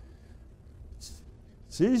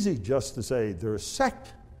 It's easy just to say they're a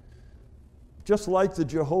sect, just like the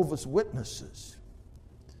Jehovah's Witnesses.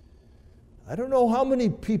 I don't know how many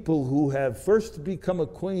people who have first become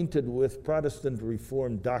acquainted with Protestant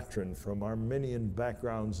Reformed doctrine from Arminian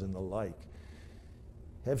backgrounds and the like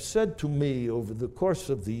have said to me over the course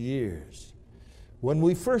of the years, when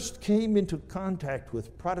we first came into contact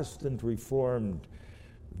with Protestant Reformed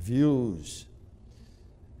views,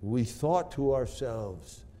 we thought to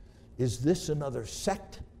ourselves, is this another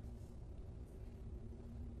sect?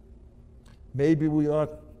 Maybe we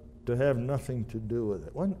ought to have nothing to do with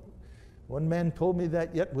it. One man told me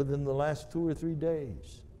that yet within the last 2 or 3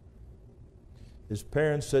 days. His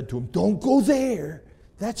parents said to him, don't go there.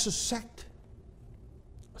 That's a sect.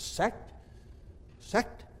 A sect?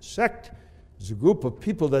 Sect? Sect is a group of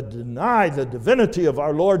people that deny the divinity of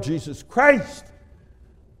our Lord Jesus Christ.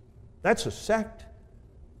 That's a sect.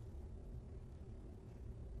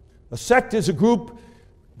 A sect is a group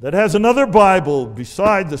that has another Bible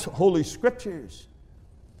beside the Holy Scriptures.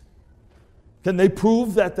 Can they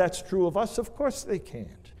prove that that's true of us? Of course they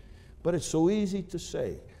can't. But it's so easy to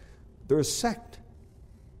say. They're a sect.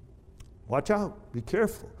 Watch out. Be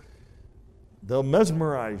careful. They'll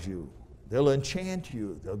mesmerize you. They'll enchant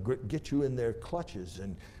you. They'll get you in their clutches.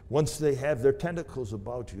 And once they have their tentacles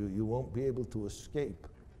about you, you won't be able to escape.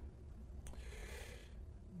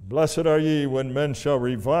 Blessed are ye when men shall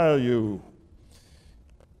revile you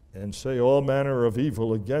and say all manner of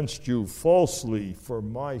evil against you falsely for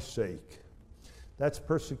my sake. That's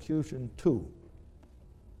persecution too.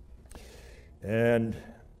 And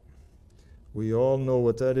we all know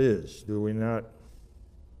what that is, do we not?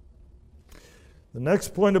 The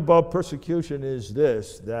next point about persecution is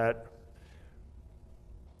this, that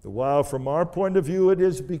while from our point of view it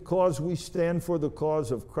is because we stand for the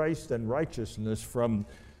cause of Christ and righteousness, from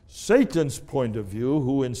Satan's point of view,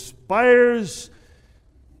 who inspires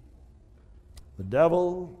the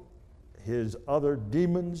devil, his other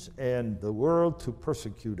demons, and the world to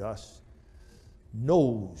persecute us,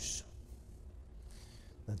 knows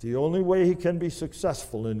that the only way he can be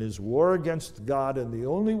successful in his war against God and the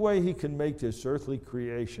only way he can make this earthly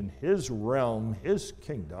creation, his realm, his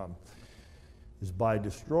kingdom, is by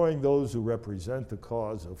destroying those who represent the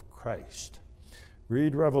cause of Christ.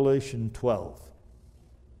 Read Revelation 12.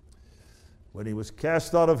 When he was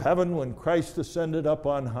cast out of heaven, when Christ ascended up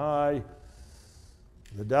on high,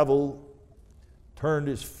 the devil turned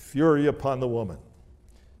his fury upon the woman,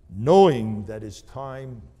 knowing that his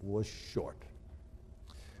time was short.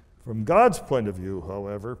 From God's point of view,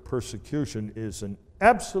 however, persecution is an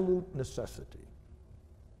absolute necessity.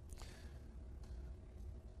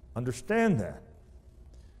 Understand that.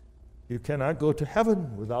 You cannot go to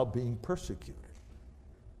heaven without being persecuted.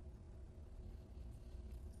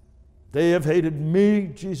 They have hated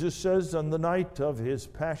me, Jesus says, on the night of his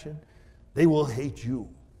passion. They will hate you.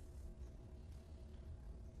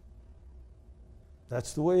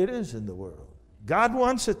 That's the way it is in the world. God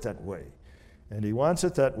wants it that way. And he wants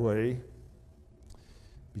it that way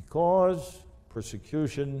because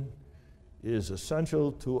persecution is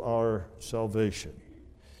essential to our salvation.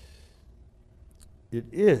 It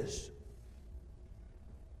is.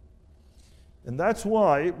 And that's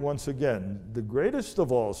why, once again, the greatest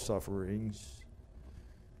of all sufferings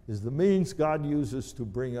is the means God uses to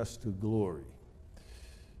bring us to glory.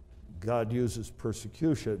 God uses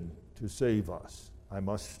persecution to save us. I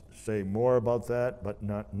must say more about that, but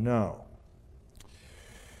not now.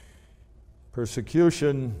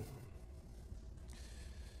 Persecution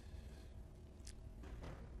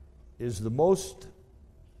is the most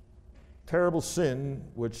terrible sin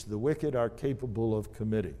which the wicked are capable of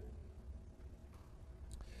committing.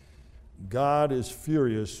 God is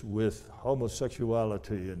furious with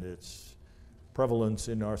homosexuality and its prevalence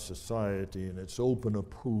in our society and its open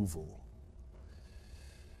approval.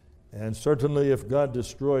 And certainly if God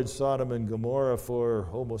destroyed Sodom and Gomorrah for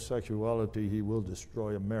homosexuality, he will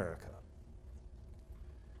destroy America.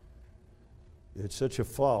 It's such a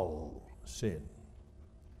foul sin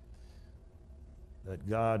that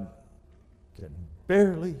God can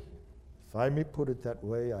barely, if I may put it that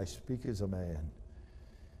way, I speak as a man,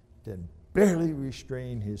 can barely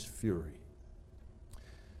restrain his fury.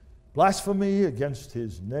 Blasphemy against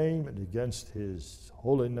his name and against his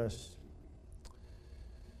holiness,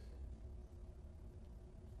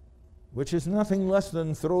 which is nothing less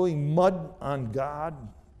than throwing mud on God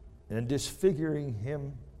and disfiguring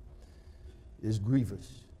him, is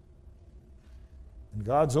grievous. And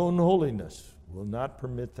God's own holiness will not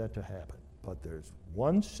permit that to happen. But there's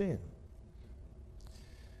one sin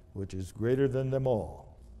which is greater than them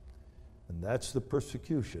all, and that's the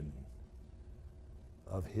persecution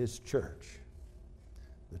of his church.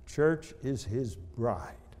 The church is his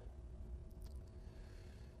bride.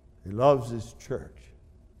 He loves his church.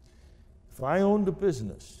 If I owned a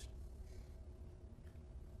business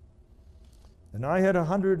and I had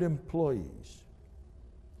 100 employees,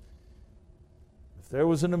 if there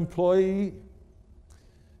was an employee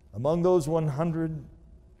among those 100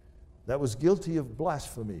 that was guilty of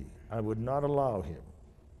blasphemy, I would not allow him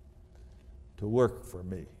to work for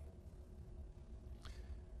me.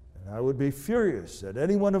 And I would be furious at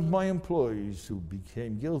any one of my employees who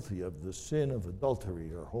became guilty of the sin of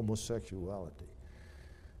adultery or homosexuality.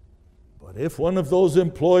 But if one of those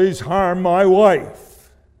employees harmed my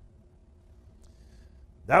wife,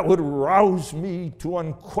 that would rouse me to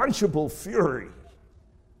unquenchable fury.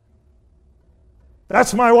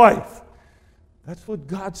 That's my wife. That's what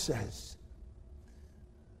God says.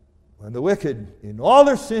 When the wicked, in all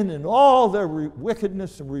their sin, in all their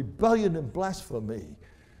wickedness and rebellion and blasphemy,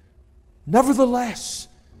 nevertheless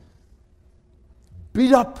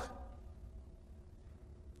beat up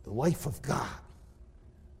the wife of God.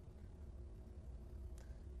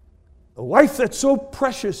 A wife that's so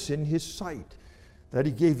precious in his sight that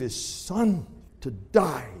he gave his son to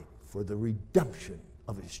die for the redemption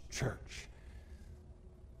of his church,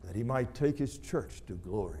 that he might take his church to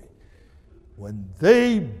glory. When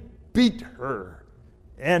they beat her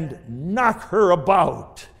and knock her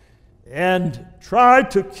about and try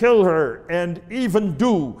to kill her and even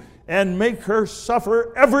do and make her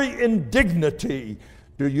suffer every indignity,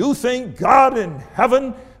 do you think God in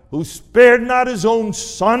heaven, who spared not his own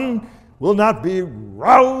son, will not be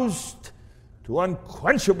roused to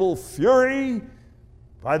unquenchable fury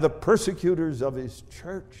by the persecutors of his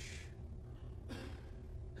church?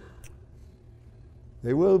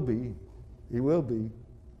 They will be. He will be.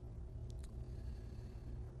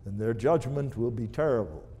 And their judgment will be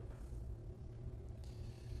terrible.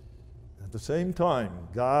 At the same time,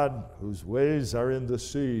 God, whose ways are in the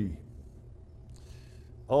sea,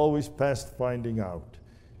 always past finding out,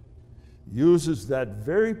 uses that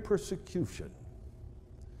very persecution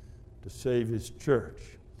to save his church.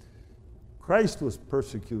 Christ was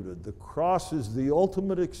persecuted. The cross is the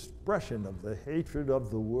ultimate expression of the hatred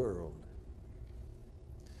of the world.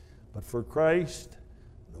 But for Christ,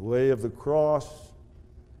 the way of the cross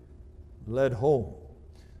led home.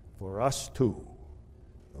 For us too,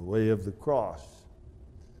 the way of the cross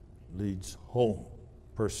leads home.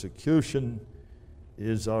 Persecution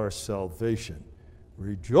is our salvation.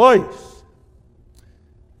 Rejoice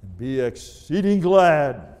and be exceeding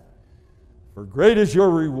glad, for great is your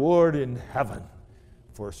reward in heaven.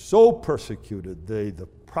 For so persecuted they the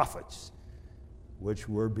prophets which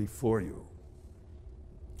were before you.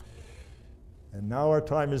 And now our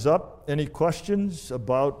time is up. Any questions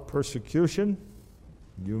about persecution?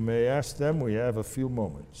 You may ask them. We have a few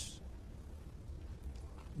moments.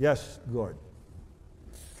 Yes, Gord.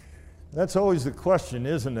 That's always the question,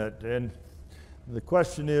 isn't it? And the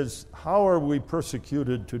question is, how are we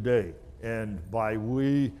persecuted today? And by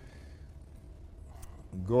we,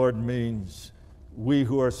 Gord means we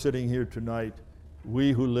who are sitting here tonight,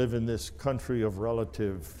 we who live in this country of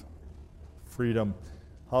relative freedom.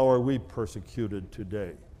 How are we persecuted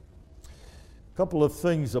today? A couple of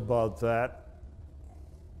things about that.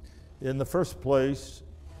 In the first place,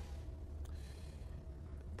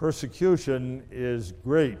 persecution is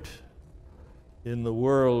great in the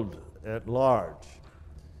world at large.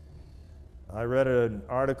 I read an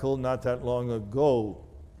article not that long ago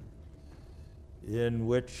in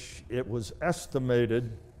which it was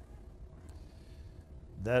estimated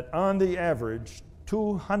that on the average,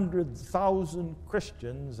 200,000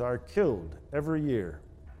 Christians are killed every year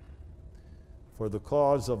for the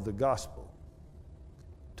cause of the gospel.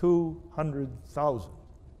 200,000.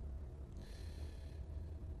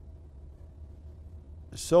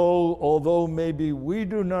 So, although maybe we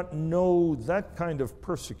do not know that kind of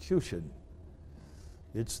persecution,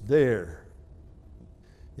 it's there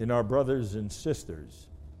in our brothers and sisters.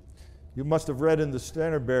 You must have read in the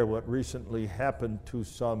Standard Bearer what recently happened to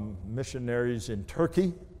some missionaries in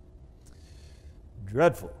Turkey.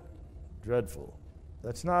 Dreadful, dreadful.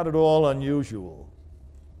 That's not at all unusual.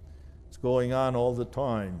 It's going on all the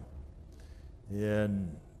time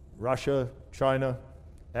in Russia, China,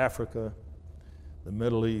 Africa, the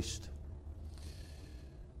Middle East.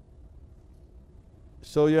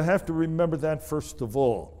 So you have to remember that first of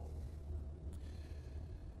all.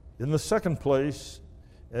 In the second place,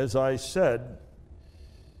 as I said,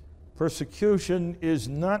 persecution is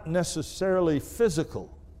not necessarily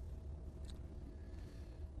physical,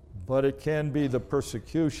 but it can be the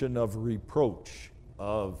persecution of reproach,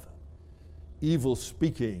 of evil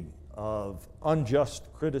speaking, of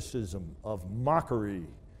unjust criticism, of mockery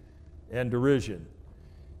and derision.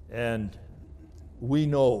 And we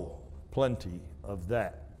know plenty of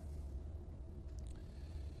that.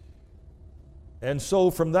 And so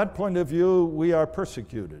from that point of view, we are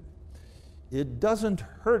persecuted. It doesn't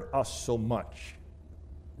hurt us so much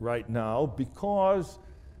right now because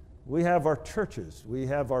we have our churches, we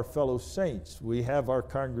have our fellow saints, we have our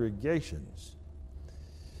congregations.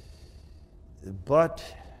 But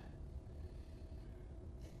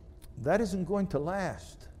that isn't going to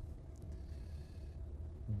last,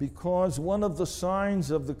 because one of the signs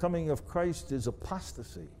of the coming of Christ is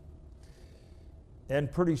apostasy.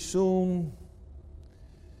 And pretty soon,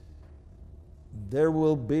 there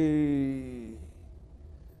will be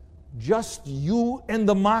just you and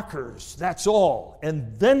the mockers, that's all,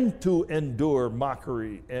 and then to endure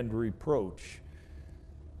mockery and reproach.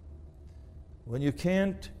 When you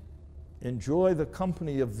can't enjoy the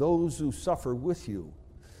company of those who suffer with you,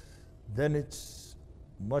 then it's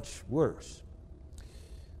much worse.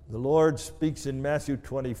 The Lord speaks in Matthew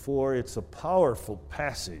 24. It's a powerful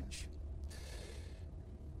passage.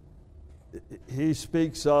 He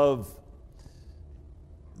speaks of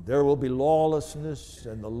there will be lawlessness,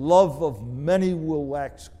 and the love of many will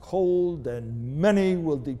wax cold, and many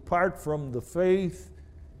will depart from the faith.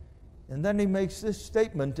 And then he makes this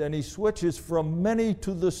statement, and he switches from many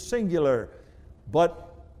to the singular.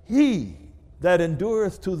 But he that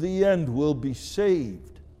endureth to the end will be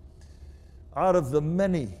saved. Out of the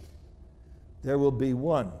many, there will be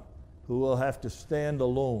one who will have to stand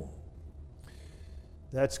alone.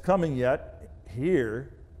 That's coming yet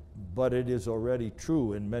here, but it is already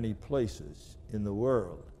true in many places in the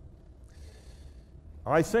world.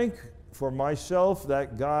 I think for myself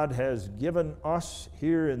that God has given us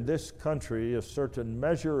here in this country a certain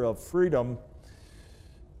measure of freedom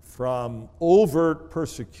from overt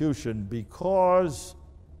persecution because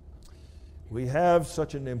we have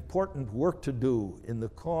such an important work to do in the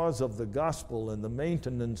cause of the gospel and the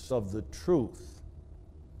maintenance of the truth.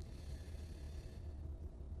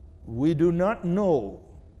 We do not know,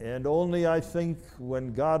 and only I think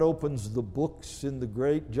when God opens the books in the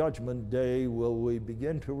great judgment day will we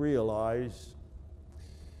begin to realize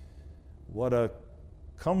what a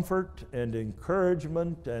comfort and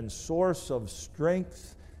encouragement and source of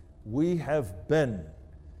strength we have been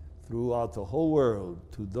throughout the whole world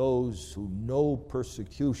to those who know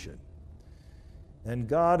persecution. And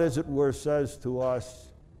God, as it were, says to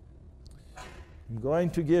us, I'm going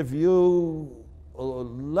to give you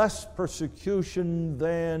less persecution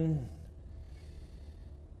than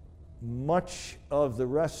much of the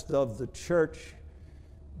rest of the church,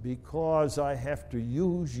 because I have to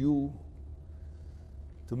use you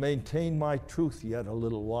to maintain my truth yet a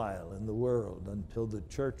little while in the world until the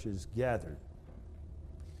church is gathered.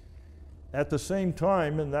 At the same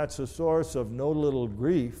time, and that's a source of no little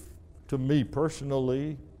grief to me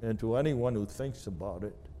personally and to anyone who thinks about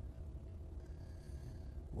it,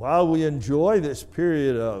 while we enjoy this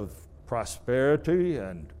period of prosperity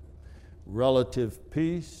and relative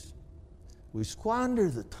peace, we squander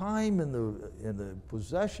the time and the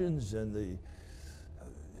possessions and the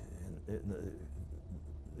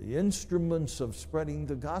instruments of spreading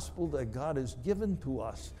the gospel that God has given to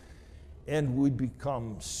us. And we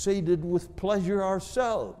become sated with pleasure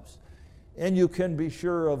ourselves. And you can be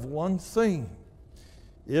sure of one thing.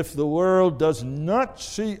 If the world does not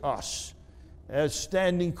see us as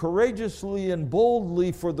standing courageously and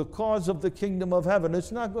boldly for the cause of the kingdom of heaven,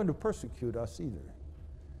 it's not going to persecute us either.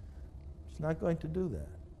 It's not going to do that.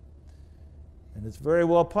 And it's very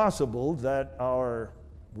well possible that our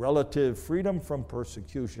relative freedom from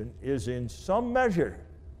persecution is in some measure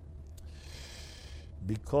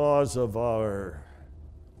because of our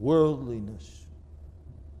worldliness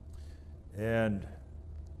and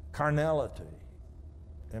carnality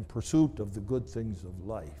and pursuit of the good things of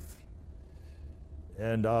life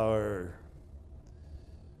and our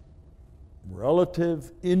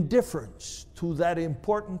relative indifference to that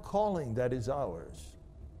important calling that is ours.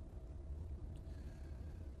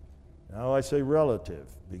 Now I say relative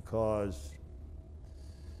because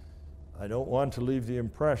I don't want to leave the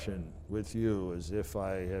impression with you as if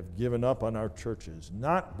I have given up on our churches.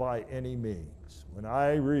 Not by any means. When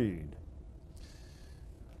I read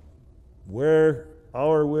where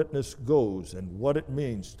our witness goes and what it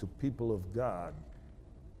means to people of God,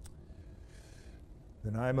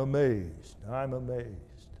 then I'm amazed. I'm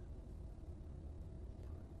amazed.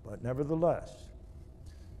 But nevertheless,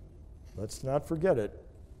 let's not forget it.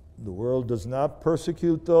 The world does not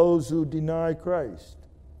persecute those who deny Christ,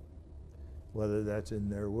 whether that's in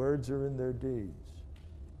their words or in their deeds.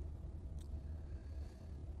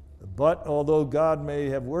 But although God may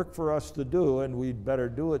have work for us to do, and we'd better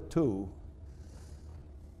do it too,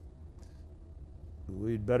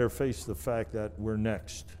 we'd better face the fact that we're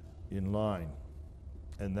next in line,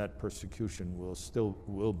 and that persecution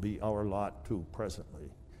will be our lot too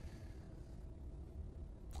presently.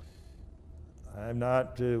 I'm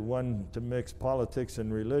not one to mix politics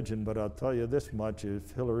and religion, but I'll tell you this much: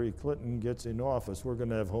 if Hillary Clinton gets in office, we're going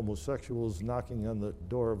to have homosexuals knocking on the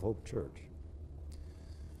door of Hope Church.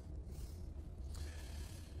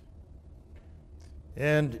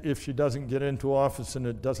 And if she doesn't get into office and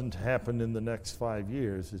it doesn't happen in the next 5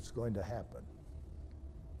 years, it's going to happen.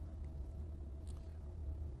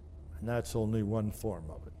 And that's only one form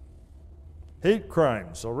of it. Hate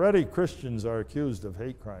crimes. Already Christians are accused of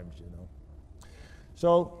hate crimes, you know.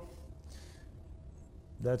 So,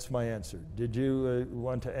 that's my answer. Did you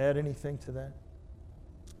want to add anything to that?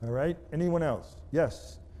 All right. Anyone else?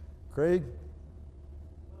 Yes. Craig?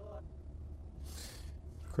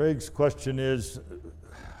 Craig's question is,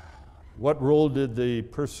 what role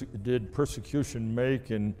did persecution make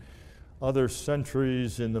in other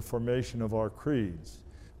centuries in the formation of our creeds?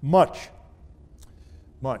 Much.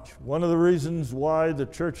 One of the reasons why the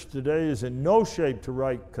church today is in no shape to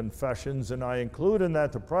write confessions, and I include in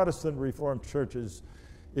that the Protestant Reformed churches,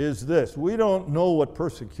 is this: we don't know what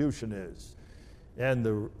persecution is. And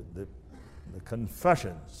the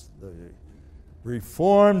confessions, the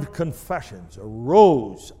Reformed confessions,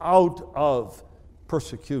 arose out of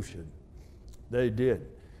persecution. They did.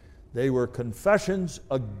 They were confessions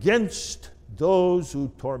against those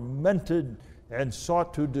who tormented and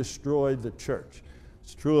sought to destroy the church.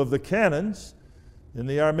 It's true of the canons in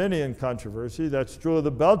the Arminian controversy. That's true of the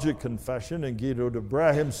Belgic Confession, and Guido de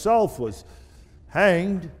Brès himself was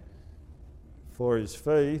hanged for his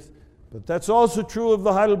faith. But that's also true of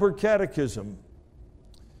the Heidelberg Catechism.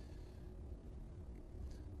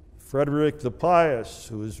 Frederick the Pious,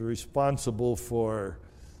 who is responsible for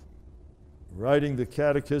writing the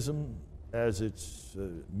Catechism as its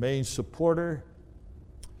main supporter,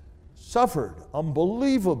 suffered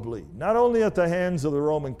unbelievably, not only at the hands of the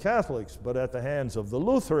Roman Catholics, but at the hands of the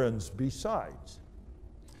Lutherans besides.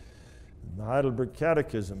 And the Heidelberg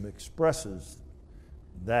Catechism expresses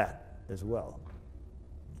that as well.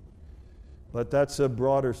 But that's a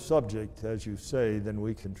broader subject, as you say, than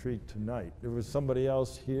we can treat tonight. There was somebody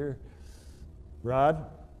else here. Rod?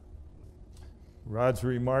 Rod's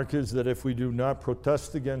remark is that if we do not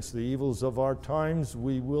protest against the evils of our times,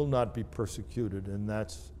 we will not be persecuted, and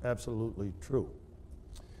that's absolutely true.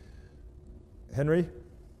 Henry?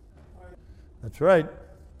 That's right.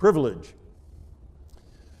 Privilege.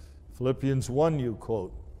 Philippians 1 you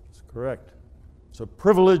quote. It's correct. It's a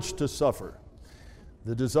privilege to suffer.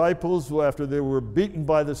 The disciples, who after they were beaten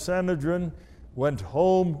by the Sanhedrin, went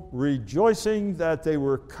home rejoicing that they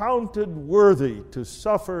were counted worthy to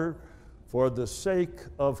suffer for the sake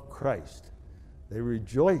of Christ. They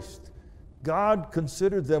rejoiced. God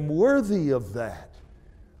considered them worthy of that.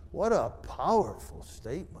 What a powerful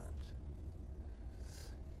statement.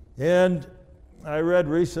 And I read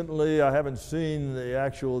recently, I haven't seen the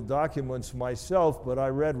actual documents myself, but I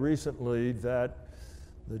read recently that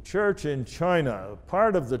the church in China,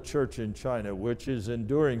 part of the church in China, which is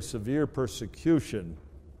enduring severe persecution,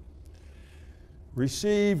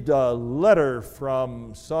 received a letter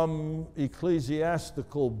from some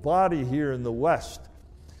ecclesiastical body here in the West,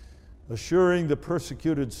 assuring the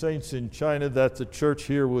persecuted saints in China that the church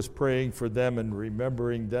here was praying for them and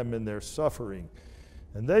remembering them in their suffering.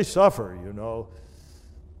 And they suffer, you know.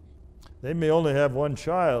 They may only have one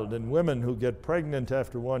child, and women who get pregnant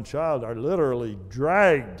after one child are literally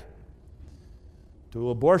dragged to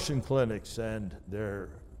abortion clinics, and their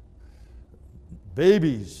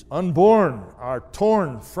babies, unborn, are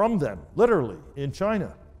torn from them, literally, in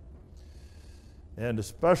China. And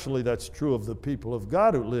especially that's true of the people of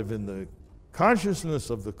God who live in the consciousness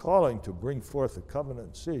of the calling to bring forth a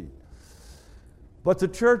covenant seed. But the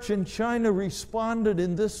church in China responded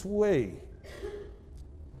in this way.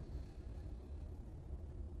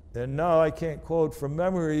 And now I can't quote from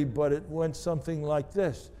memory, but it went something like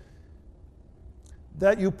this.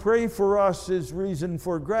 That you pray for us is reason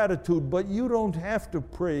for gratitude, but you don't have to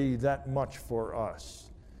pray that much for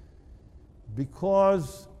us,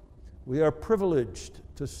 because we are privileged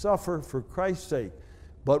to suffer for Christ's sake.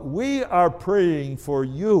 But we are praying for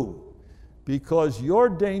you because your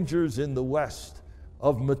dangers in the West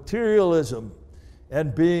of materialism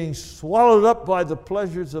and being swallowed up by the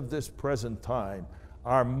pleasures of this present time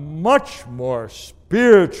are much more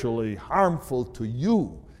spiritually harmful to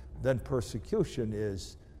you than persecution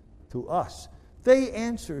is to us. They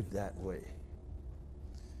answered that way.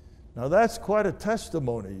 Now that's quite a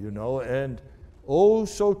testimony, you know, and oh,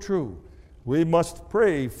 so true. We must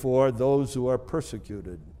pray for those who are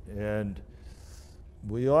persecuted, and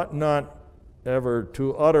we ought not ever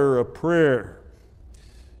to utter a prayer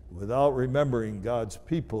without remembering God's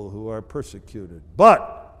people who are persecuted.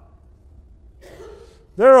 But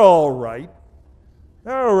they're all right.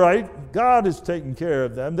 They're all right. God is taking care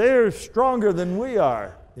of them. They are stronger than we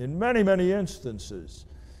are in many, many instances.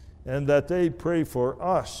 And that they pray for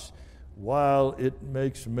us, while it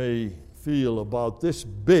makes me feel about this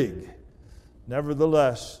big,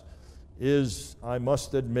 nevertheless, is, I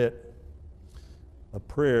must admit, a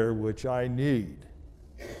prayer which I need.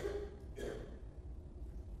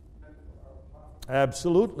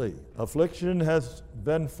 Absolutely. Affliction has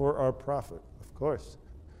been for our profit, of course.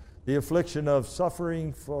 The affliction of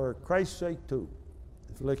suffering for Christ's sake too.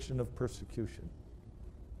 The affliction of persecution.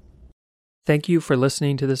 Thank you for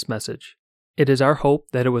listening to this message. It is our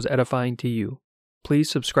hope that it was edifying to you.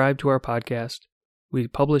 Please subscribe to our podcast. We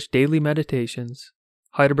publish daily meditations,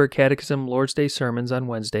 Heidelberg Catechism Lord's Day sermons on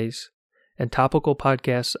Wednesdays, and topical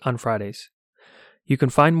podcasts on Fridays. You can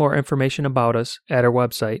find more information about us at our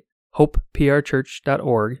website,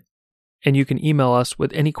 hopeprchurch.org, and you can email us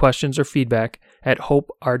with any questions or feedback at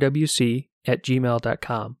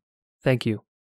hoperwc@gmail.com. Thank you.